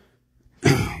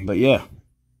 But yeah.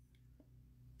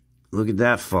 Look at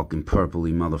that fucking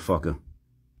purpley motherfucker.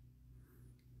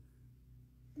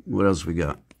 What else we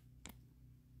got?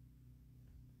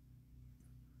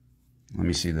 Let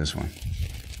me see this one.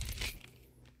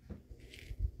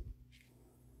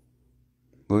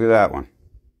 Look at that one.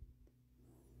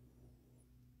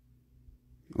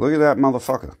 Look at that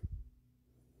motherfucker.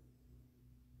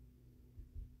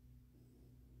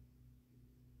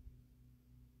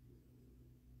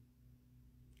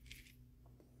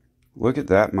 Look at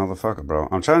that motherfucker, bro.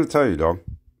 I'm trying to tell you, dog.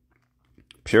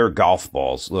 Pure golf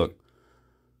balls. Look.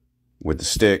 With the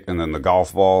stick and then the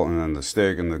golf ball and then the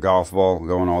stick and the golf ball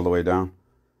going all the way down.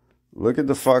 Look at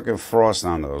the fucking frost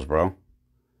on those, bro.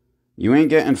 You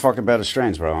ain't getting fucking better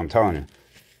strains, bro. I'm telling you.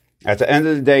 At the end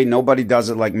of the day, nobody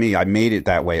does it like me. I made it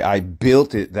that way. I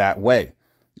built it that way.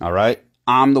 All right?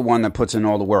 I'm the one that puts in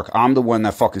all the work. I'm the one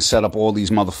that fucking set up all these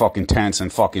motherfucking tents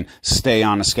and fucking stay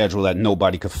on a schedule that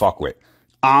nobody could fuck with.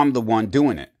 I'm the one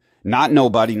doing it. Not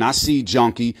nobody, not Seed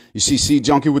Junkie. You see Seed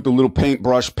Junkie with the little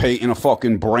paintbrush painting a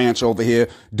fucking branch over here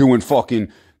doing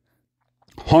fucking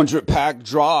 100-pack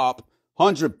drop.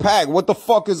 100-pack? What the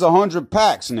fuck is 100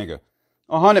 packs, nigga?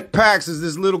 100 packs is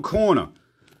this little corner.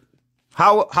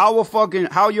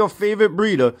 How your favorite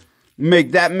breeder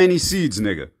make that many seeds,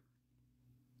 nigga?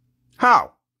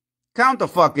 How? Count the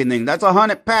fucking thing. That's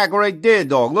 100 pack right there,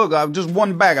 dog. Look, I've just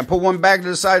one bag. I put one bag to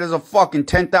the side. There's a fucking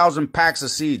 10,000 packs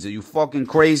of seeds. Are you fucking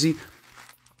crazy?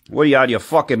 What are you out of your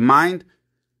fucking mind?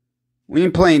 We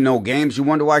ain't playing no games. You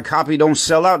wonder why copy don't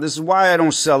sell out? This is why I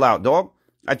don't sell out, dog.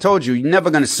 I told you, you're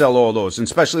never going to sell all those, and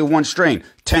especially one strain.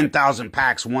 10,000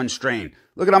 packs, one strain.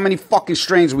 Look at how many fucking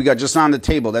strains we got just on the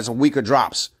table. That's a week of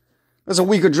drops. That's a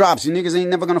week of drops. You niggas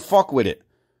ain't never going to fuck with it.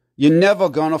 You're never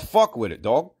going to fuck with it,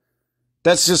 dog.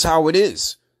 That's just how it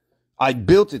is. I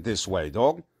built it this way,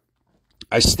 dog.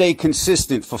 I stay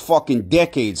consistent for fucking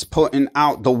decades putting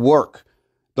out the work.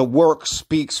 The work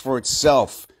speaks for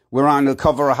itself. We're on the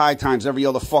cover of High Times every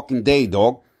other fucking day,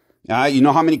 dog. All right, you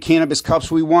know how many cannabis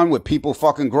cups we won with people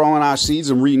fucking growing our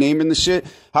seeds and renaming the shit?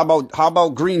 How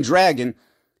about Green Dragon,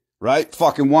 right?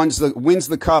 Fucking wins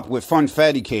the cup with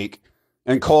Funfetti cake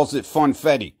and calls it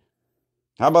Funfetti.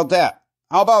 How about that?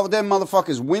 How about them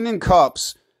motherfuckers winning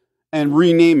cups and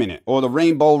renaming it? Or the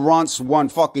Rainbow Runts won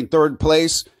fucking 3rd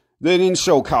place. They didn't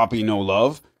show copy no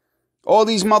love. All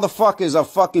these motherfuckers are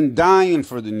fucking dying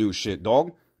for the new shit,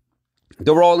 dog.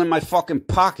 They're all in my fucking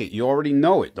pocket. You already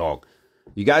know it, dog.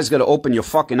 You guys got to open your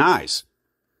fucking eyes.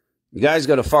 You guys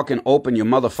got to fucking open your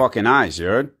motherfucking eyes, you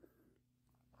heard?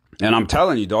 And I'm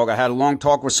telling you, dog, I had a long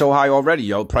talk with So High already,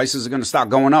 yo. Prices are going to start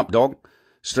going up, dog.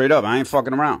 Straight up. I ain't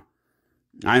fucking around.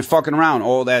 I ain't fucking around.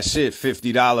 All that shit,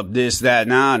 $50 this, that,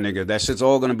 nah, nigga. That shit's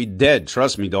all gonna be dead.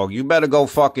 Trust me, dog. You better go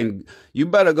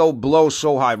blow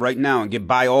so high right now and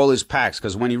buy all his packs.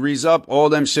 Cause when he rees up, all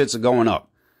them shits are going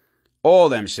up. All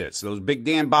them shits. Those big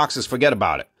damn boxes, forget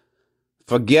about it.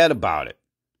 Forget about it.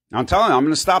 I'm telling you, I'm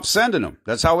gonna stop sending them.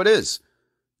 That's how it is.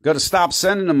 Gotta stop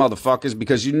sending them motherfuckers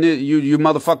because you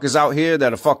motherfuckers out here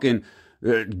that are fucking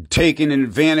taking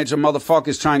advantage of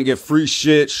motherfuckers trying to get free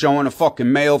shit, showing a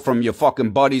fucking mail from your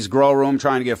fucking buddy's grow room,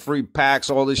 trying to get free packs,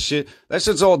 all this shit. That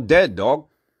shit's all dead, dog.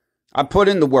 I put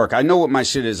in the work. I know what my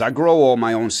shit is. I grow all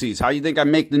my own seeds. How do you think I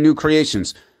make the new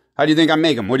creations? How do you think I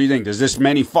make them? What do you think? There's this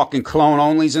many fucking clone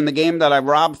onlys in the game that I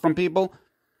rob from people?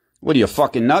 What are you,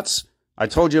 fucking nuts? I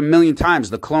told you a million times,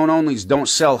 the clone onlys don't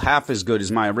sell half as good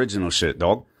as my original shit,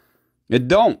 dog. It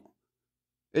don't.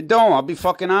 It don't. I'll be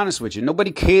fucking honest with you.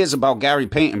 Nobody cares about Gary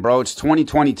Payton, bro. It's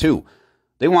 2022.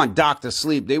 They want Dr.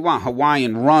 Sleep. They want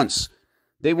Hawaiian Runts.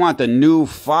 They want the new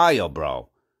fire, bro.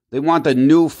 They want the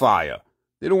new fire.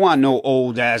 They don't want no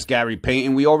old-ass Gary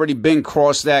Payton. We already been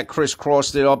crisscrossed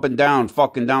it up and down,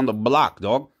 fucking down the block,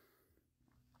 dog.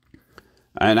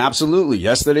 And absolutely,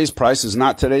 yesterday's price is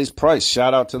not today's price.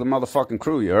 Shout out to the motherfucking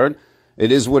crew, you heard?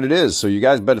 It is what it is. So you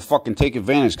guys better fucking take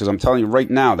advantage because I'm telling you right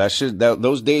now,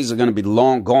 those days are going to be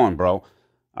long gone, bro.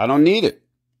 I don't need it.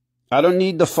 I don't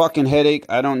need the fucking headache.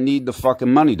 I don't need the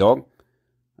fucking money, dog.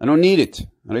 I don't need it.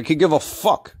 And I could give a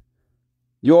fuck.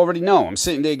 You already know. I'm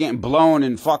sitting there getting blown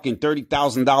in fucking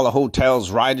 $30,000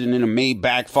 hotels, riding in a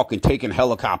Maybach, fucking taking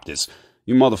helicopters.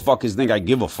 You motherfuckers think I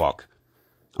give a fuck.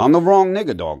 I'm the wrong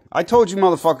nigga, dog. I told you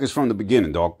motherfuckers from the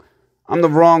beginning, dog. I'm the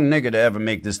wrong nigga to ever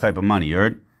make this type of money, you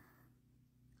heard?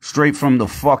 Straight from the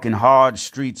fucking hard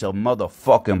streets of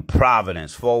motherfucking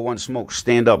Providence. 401 Smoke,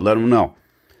 stand up. Let them know.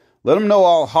 Let them know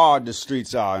how hard the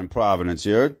streets are in Providence,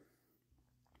 you heard?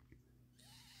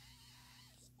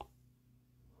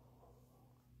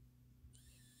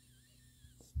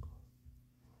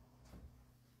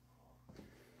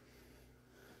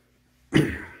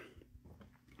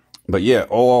 But yeah,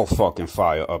 all fucking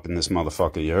fire up in this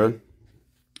motherfucker, you heard?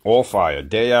 All fire,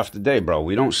 day after day, bro.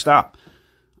 We don't stop.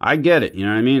 I get it, you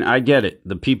know what I mean? I get it.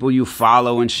 The people you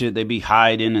follow and shit, they be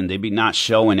hiding and they be not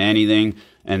showing anything.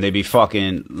 And they be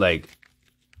fucking, like,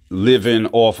 living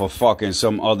off of fucking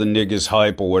some other nigga's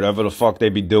hype or whatever the fuck they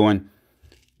be doing.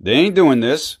 They ain't doing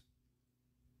this.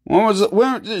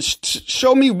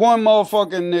 Show me one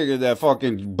motherfucking nigga that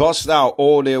fucking bust out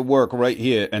all their work right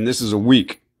here. And this is a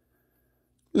week.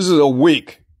 This is a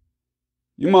week.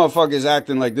 You motherfuckers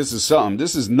acting like this is something.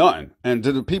 This is nothing. And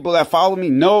to the people that follow me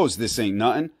knows this ain't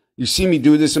nothing. You see me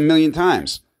do this a million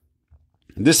times.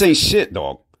 This ain't shit,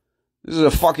 dog. This is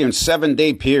a fucking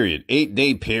 7-day period,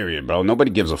 8-day period, bro. Nobody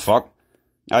gives a fuck.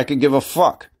 I could give a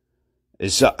fuck.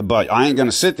 But I ain't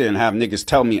gonna sit there and have niggas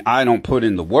tell me I don't put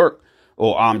in the work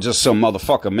or I'm just some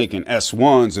motherfucker making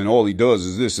S1s and all he does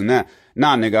is this and that.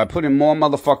 Nah, nigga, I put in more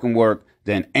motherfucking work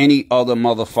than any other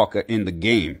motherfucker in the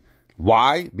game.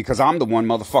 Why? Because I'm the one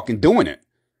motherfucking doing it.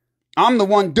 I'm the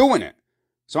one doing it.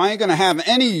 So I ain't gonna have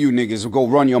any of you niggas go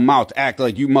run your mouth, act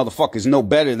like you motherfuckers know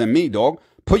better than me, dog.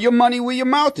 Put your money where your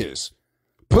mouth is.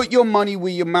 Put your money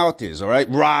where your mouth is, all right?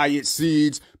 Riot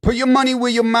Seeds. Put your money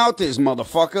where your mouth is,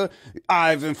 motherfucker.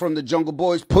 Ivan from the Jungle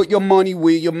Boys, put your money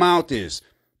where your mouth is.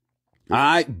 All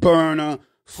right? Burner,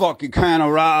 fucking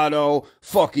Canorado,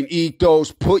 fucking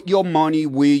Ethos. Put your money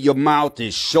where your mouth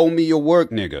is. Show me your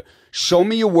work, nigga. Show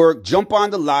me your work. Jump on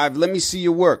the live. Let me see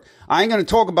your work. I ain't gonna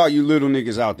talk about you little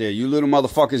niggas out there. You little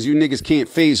motherfuckers. You niggas can't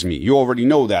faze me. You already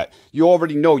know that. You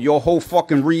already know your whole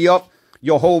fucking re-up.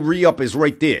 Your whole re-up is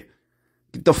right there.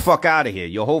 Get the fuck out of here.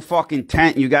 Your whole fucking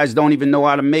tent. You guys don't even know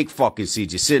how to make fucking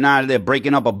seeds. You're sitting out of there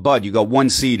breaking up a bud. You got one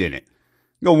seed in it.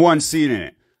 You got one seed in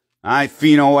it. All right,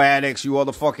 pheno addicts. You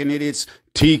other fucking idiots.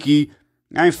 Tiki.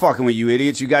 I ain't fucking with you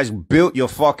idiots. You guys built your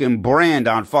fucking brand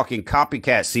on fucking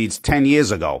Copycat seeds 10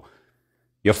 years ago.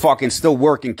 You're fucking still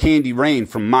working Candy Rain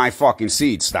from my fucking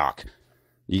seed stock.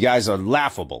 You guys are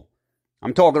laughable.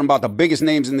 I'm talking about the biggest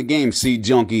names in the game, Seed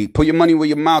Junkie. Put your money where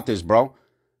your mouth is, bro.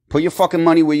 Put your fucking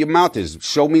money where your mouth is.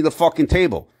 Show me the fucking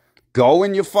table. Go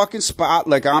in your fucking spot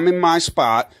like I'm in my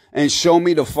spot and show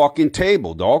me the fucking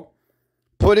table, dog.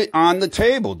 Put it on the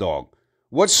table, dog.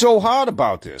 What's so hard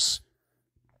about this?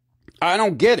 I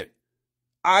don't get it.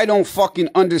 I don't fucking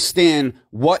understand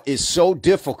what is so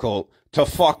difficult to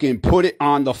fucking put it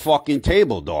on the fucking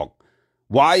table, dog.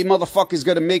 Why you motherfuckers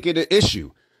gotta make it an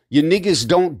issue? You niggas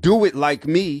don't do it like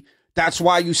me. That's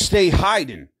why you stay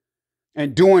hiding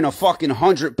and doing a fucking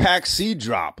 100-pack seed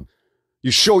drop.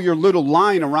 You show your little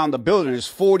line around the building. It's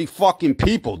 40 fucking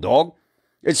people, dog.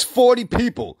 It's 40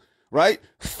 people right?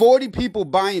 40 people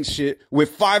buying shit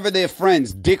with 5 of their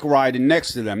friends dick riding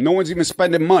next to them. No one's even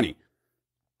spending money.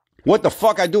 What the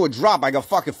fuck? I do a drop. I got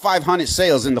fucking 500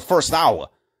 sales in the first hour.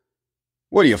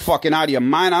 What are you fucking out of your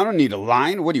mind? I don't need a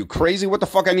line. What are you crazy? What the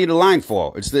fuck I need a line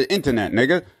for? It's the internet,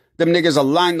 nigga. Them niggas are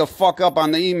lined the fuck up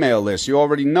on the email list. You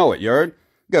already know it, you heard?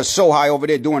 You got So High over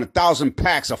there doing 1,000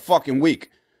 packs a fucking week.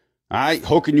 All right?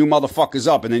 Hooking you motherfuckers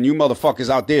up. And then you motherfuckers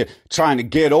out there trying to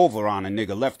get over on a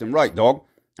nigga left and right, dog.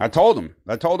 I told him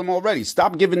already.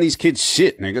 Stop giving these kids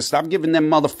shit, nigga. Stop giving them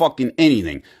motherfucking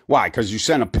anything. Why? Because you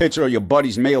sent a picture of your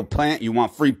buddy's mail plant. You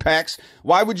want free packs?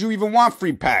 Why would you even want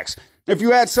free packs? If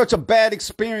you had such a bad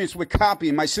experience with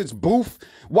copying my shit's boof,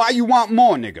 why you want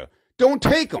more, nigga? Don't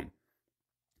take them.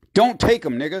 Don't take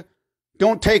them, nigga.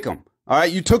 Don't take them. All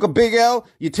right? You took a big L.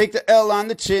 You take the L on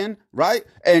the chin, right?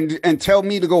 And tell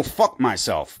me to go fuck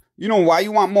myself. You know why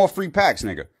you want more free packs,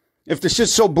 nigga? If the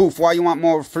shit's so boof, why you want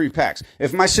more free packs?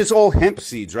 If my shit's all hemp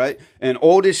seeds, right? And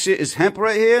all this shit is hemp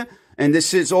right here, and this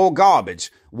shit's all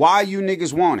garbage, why you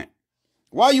niggas want it?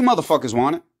 Why you motherfuckers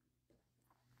want it?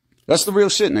 That's the real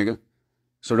shit, nigga.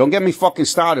 So don't get me fucking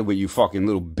started with you fucking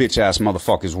little bitch-ass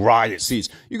motherfuckers, Riot Seeds.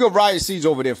 You got Riot Seeds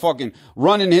over there fucking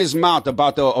running his mouth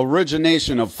about the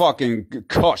origination of fucking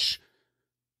Kush.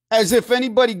 As if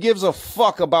anybody gives a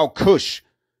fuck about Kush.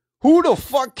 Who the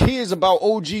fuck cares about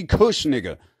OG Kush,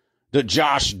 nigga? The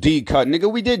Josh D cut, nigga.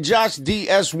 We did Josh D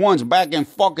S1s back in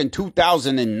fucking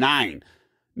 2009.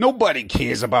 Nobody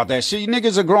cares about that shit. You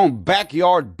niggas are grown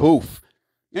backyard boof.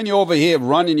 And you're over here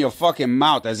running your fucking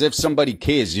mouth as if somebody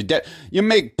cares. You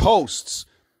make posts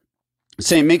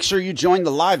saying, make sure you join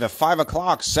the live at 5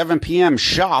 o'clock, 7 p.m.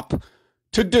 shop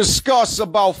to discuss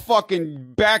about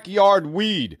fucking backyard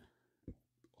weed.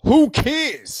 Who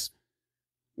cares?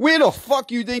 Where the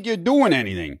fuck you think you're doing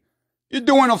anything? You're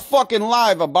doing a fucking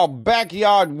live about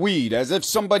backyard weed as if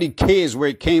somebody cares where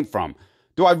it came from.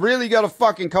 Do I really gotta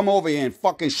fucking come over here and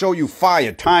fucking show you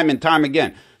fire time and time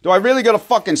again? Do I really gotta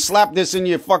fucking slap this in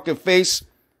your fucking face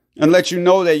and let you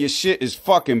know that your shit is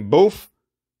fucking boof?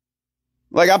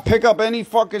 Like, I pick up any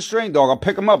fucking strain, dog. I'll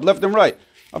pick them up left and right.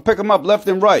 I'll pick them up left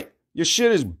and right. Your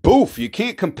shit is boof. You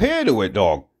can't compare to it,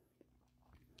 dog.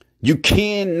 You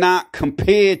cannot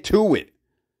compare to it.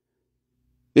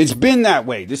 It's been that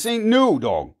way. This ain't new,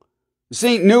 dog. This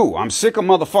ain't new. I'm sick of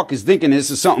motherfuckers thinking this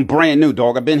is something brand new,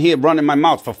 dog. I've been here running my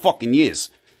mouth for fucking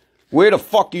years. Where the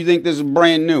fuck you think this is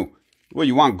brand new? What,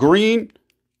 you want green?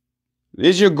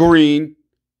 There's your green.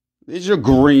 There's your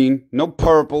green. No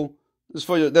purple. That's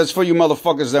for you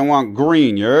motherfuckers that want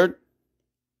green, you heard?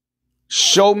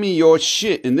 Show me your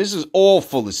shit. And this is all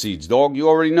full of seeds, dog. You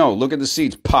already know. Look at the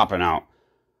seeds popping out.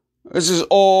 This is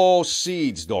all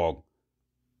seeds, dog.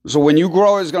 So when you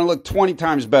grow it, it's going to look 20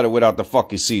 times better without the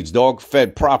fucking seeds, dog.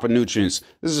 Fed proper nutrients.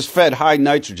 This is fed high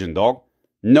nitrogen, dog.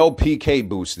 No PK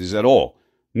boosters at all.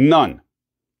 None.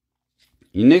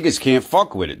 You niggas can't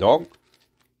fuck with it, dog.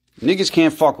 Niggas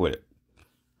can't fuck with it.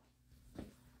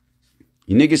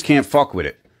 You niggas can't fuck with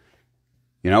it.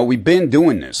 You know, we've been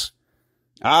doing this.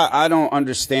 I don't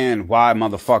understand why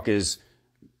motherfuckers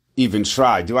even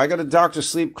try. Do I got a Dr.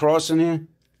 Sleep cross in here?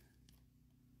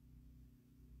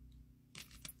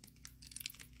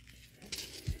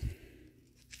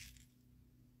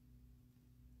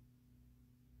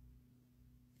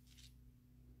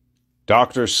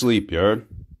 Dr. Sleep, you heard?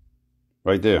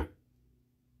 Right there.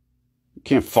 You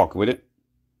can't fuck with it.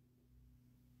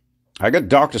 I got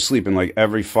Dr. Sleep in like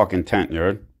every fucking tent, you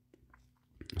heard?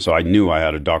 So I knew I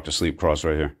had a Dr. Sleep cross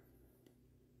right here.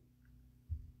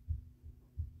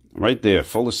 Right there,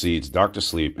 full of seeds, Dr.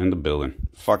 Sleep in the building.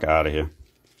 Fuck out of here.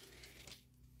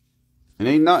 It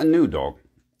ain't nothing new, dog.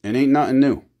 It ain't nothing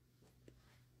new.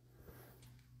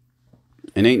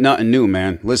 It ain't nothing new,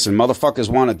 man. Listen, motherfuckers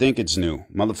want to think it's new.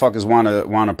 Motherfuckers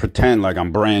want to pretend like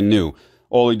I'm brand new.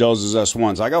 All he does is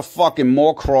S1s. I got fucking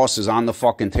more crosses on the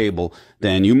fucking table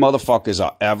than you motherfuckers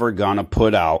are ever gonna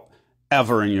put out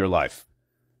ever in your life.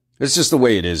 It's just the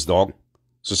way it is, dog.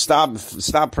 So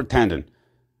stop pretending.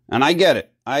 And I get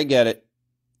it. I get it.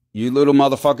 You little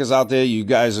motherfuckers out there, you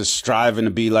guys are striving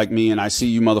to be like me, and I see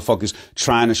you motherfuckers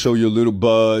trying to show your little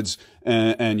buds,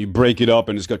 and you break it up,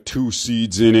 and it's got 2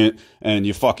 seeds in it, and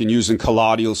you're fucking using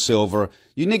colloidal silver.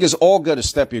 You niggas all gotta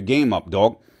step your game up,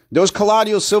 dog. Those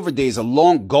colloidal silver days are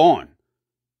long gone.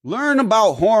 Learn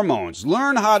about hormones.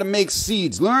 Learn how to make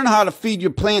seeds. Learn how to feed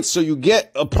your plants so you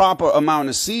get a proper amount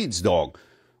of seeds, dog.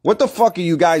 What the fuck are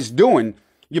you guys doing?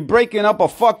 You're breaking up a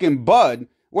fucking bud,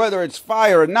 whether it's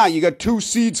fire or not. You got 2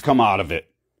 seeds come out of it.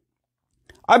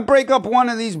 I break up one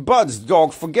of these buds,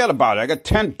 dog. Forget about it. I got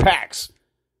 10 packs.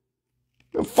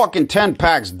 Fucking 10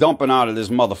 packs dumping out of this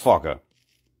motherfucker.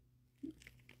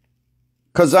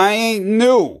 Because I ain't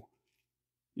new.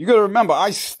 You got to remember,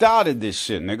 I started this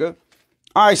shit, nigga.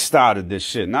 I started this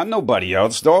shit. Not nobody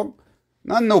else, dog.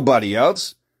 Not nobody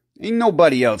else. Ain't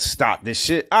nobody else start this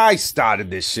shit. I started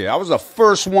this shit. I was the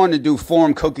first one to do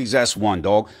Form Cookies S1,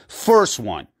 dog. First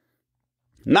one.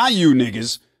 Not you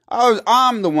niggas.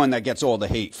 I'm the one that gets all the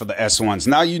hate for the S1s.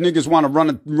 Now you niggas want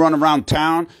to run around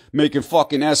town making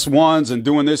fucking S1s and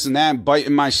doing this and that and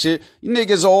biting my shit. You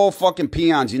niggas are all fucking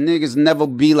peons. You niggas never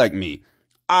be like me.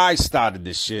 I started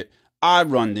this shit. I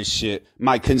run this shit.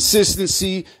 My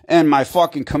consistency and my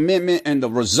fucking commitment and the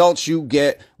results you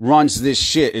get runs this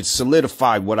shit. It's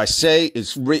solidified. What I say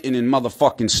is written in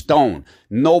motherfucking stone.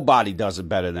 Nobody does it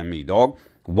better than me, dog.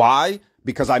 Why?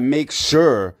 Because I make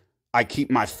sure I keep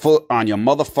my foot on your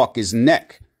motherfucker's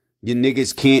neck. You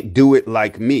niggas can't do it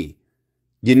like me.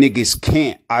 You niggas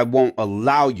can't. I won't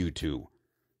allow you to.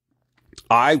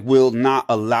 I will not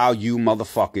allow you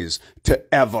motherfuckers to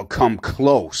ever come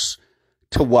close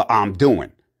to what I'm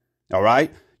doing. All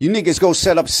right? You niggas go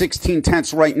set up 16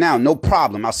 tents right now. No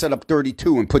problem. I'll set up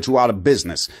 32 and put you out of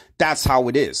business. That's how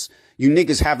it is. You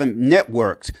niggas haven't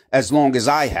networked as long as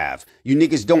I have. You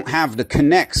niggas don't have the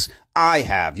connects I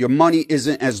have. Your money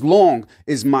isn't as long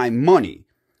as my money.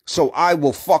 So I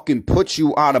will fucking put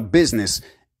you out of business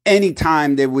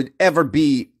anytime there would ever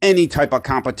be any type of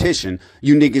competition.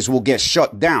 You niggas will get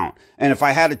shut down. And if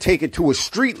I had to take it to a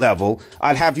street level,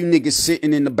 I'd have you niggas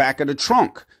sitting in the back of the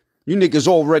trunk. You niggas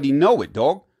already know it,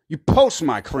 dog. You post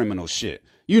my criminal shit.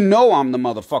 You know I'm the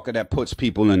motherfucker that puts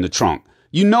people in the trunk.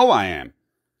 You know I am.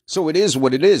 So it is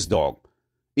what it is, dog.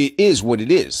 It is what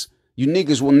it is. You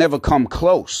niggas will never come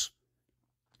close.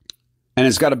 And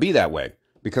it's got to be that way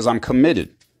because I'm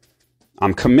committed.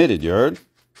 I'm committed, you heard?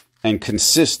 And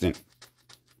consistent.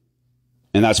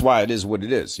 And that's why it is what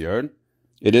it is, you heard?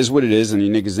 It is what it is, and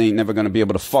you niggas ain't never going to be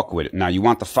able to fuck with it. Now, you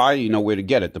want the fire, you know where to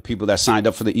get it. The people that signed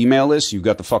up for the email list, you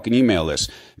got the fucking email list.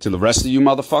 To the rest of you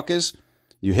motherfuckers,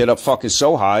 you hit up fucking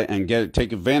So High and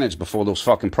take advantage before those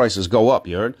fucking prices go up,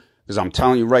 you heard? Because I'm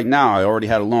telling you right now, I already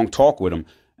had a long talk with him,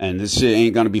 and this shit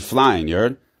ain't going to be flying, you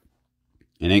heard?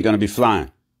 It ain't going to be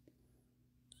flying.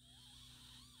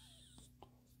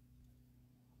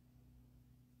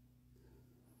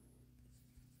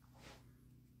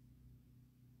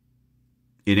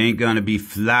 It ain't gonna be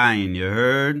flying, you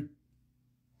heard?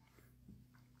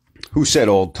 Who said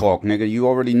all talk, nigga? You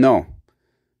already know.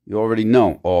 You already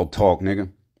know all talk,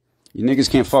 nigga. You niggas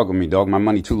can't fuck with me, dog. My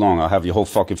money too long. I'll have your whole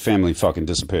fucking family fucking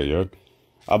disappear, you heard?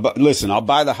 Listen, I'll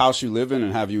buy the house you live in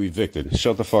and have you evicted.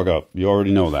 Shut the fuck up. You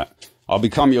already know that. I'll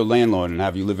become your landlord and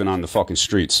have you living on the fucking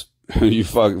streets. You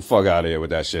fuck out of here with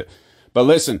that shit. But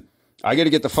listen, I got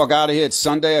to get the fuck out of here. It's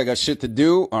Sunday. I got shit to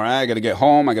do. All right. I got to get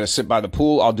home. I got to sit by the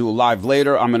pool. I'll do a live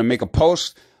later. I'm going to make a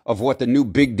post of what the new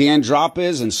Big Dan drop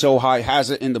is. And So High has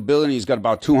it in the building. He's got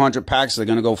about 200 packs. They're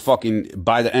going to go fucking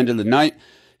by the end of the night.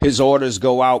 His orders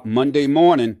go out Monday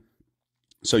morning.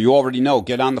 So you already know.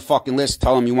 Get on the fucking list.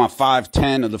 Tell him you want 5,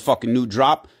 10 of the fucking new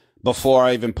drop before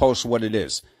I even post what it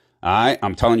is. All right.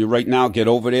 I'm telling you right now, get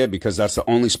over there because that's the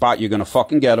only spot you're going to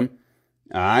fucking get them.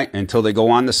 All right, until they go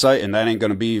on the site, and that ain't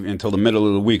going to be until the middle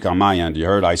of the week on my end. You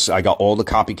heard? I got all the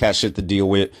copycat shit to deal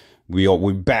with.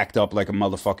 We backed up like a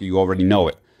motherfucker. You already know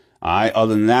it. All right,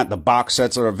 other than that, the box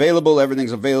sets are available.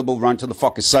 Everything's available. Run to the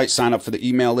fucking site. Sign up for the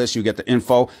email list. You get the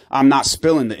info. I'm not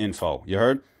spilling the info. You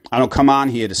heard? I don't come on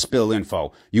here to spill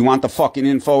info. You want the fucking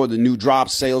info, the new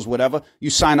drops, sales, whatever? You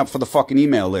sign up for the fucking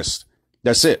email list.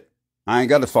 That's it. I ain't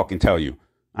got to fucking tell you.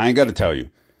 I ain't got to tell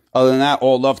you. Other than that,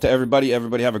 all love to everybody.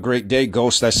 Everybody have a great day.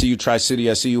 Ghost, I see you.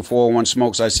 Tri-City, I see you. 401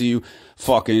 Smokes, I see you.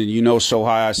 Fucking, you know, So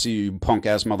High, I see you,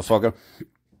 punk-ass motherfucker.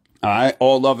 All right,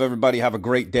 all love, everybody. Have a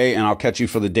great day, and I'll catch you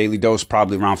for the Daily Dose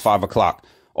probably around 5 o'clock.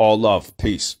 All love.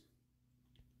 Peace.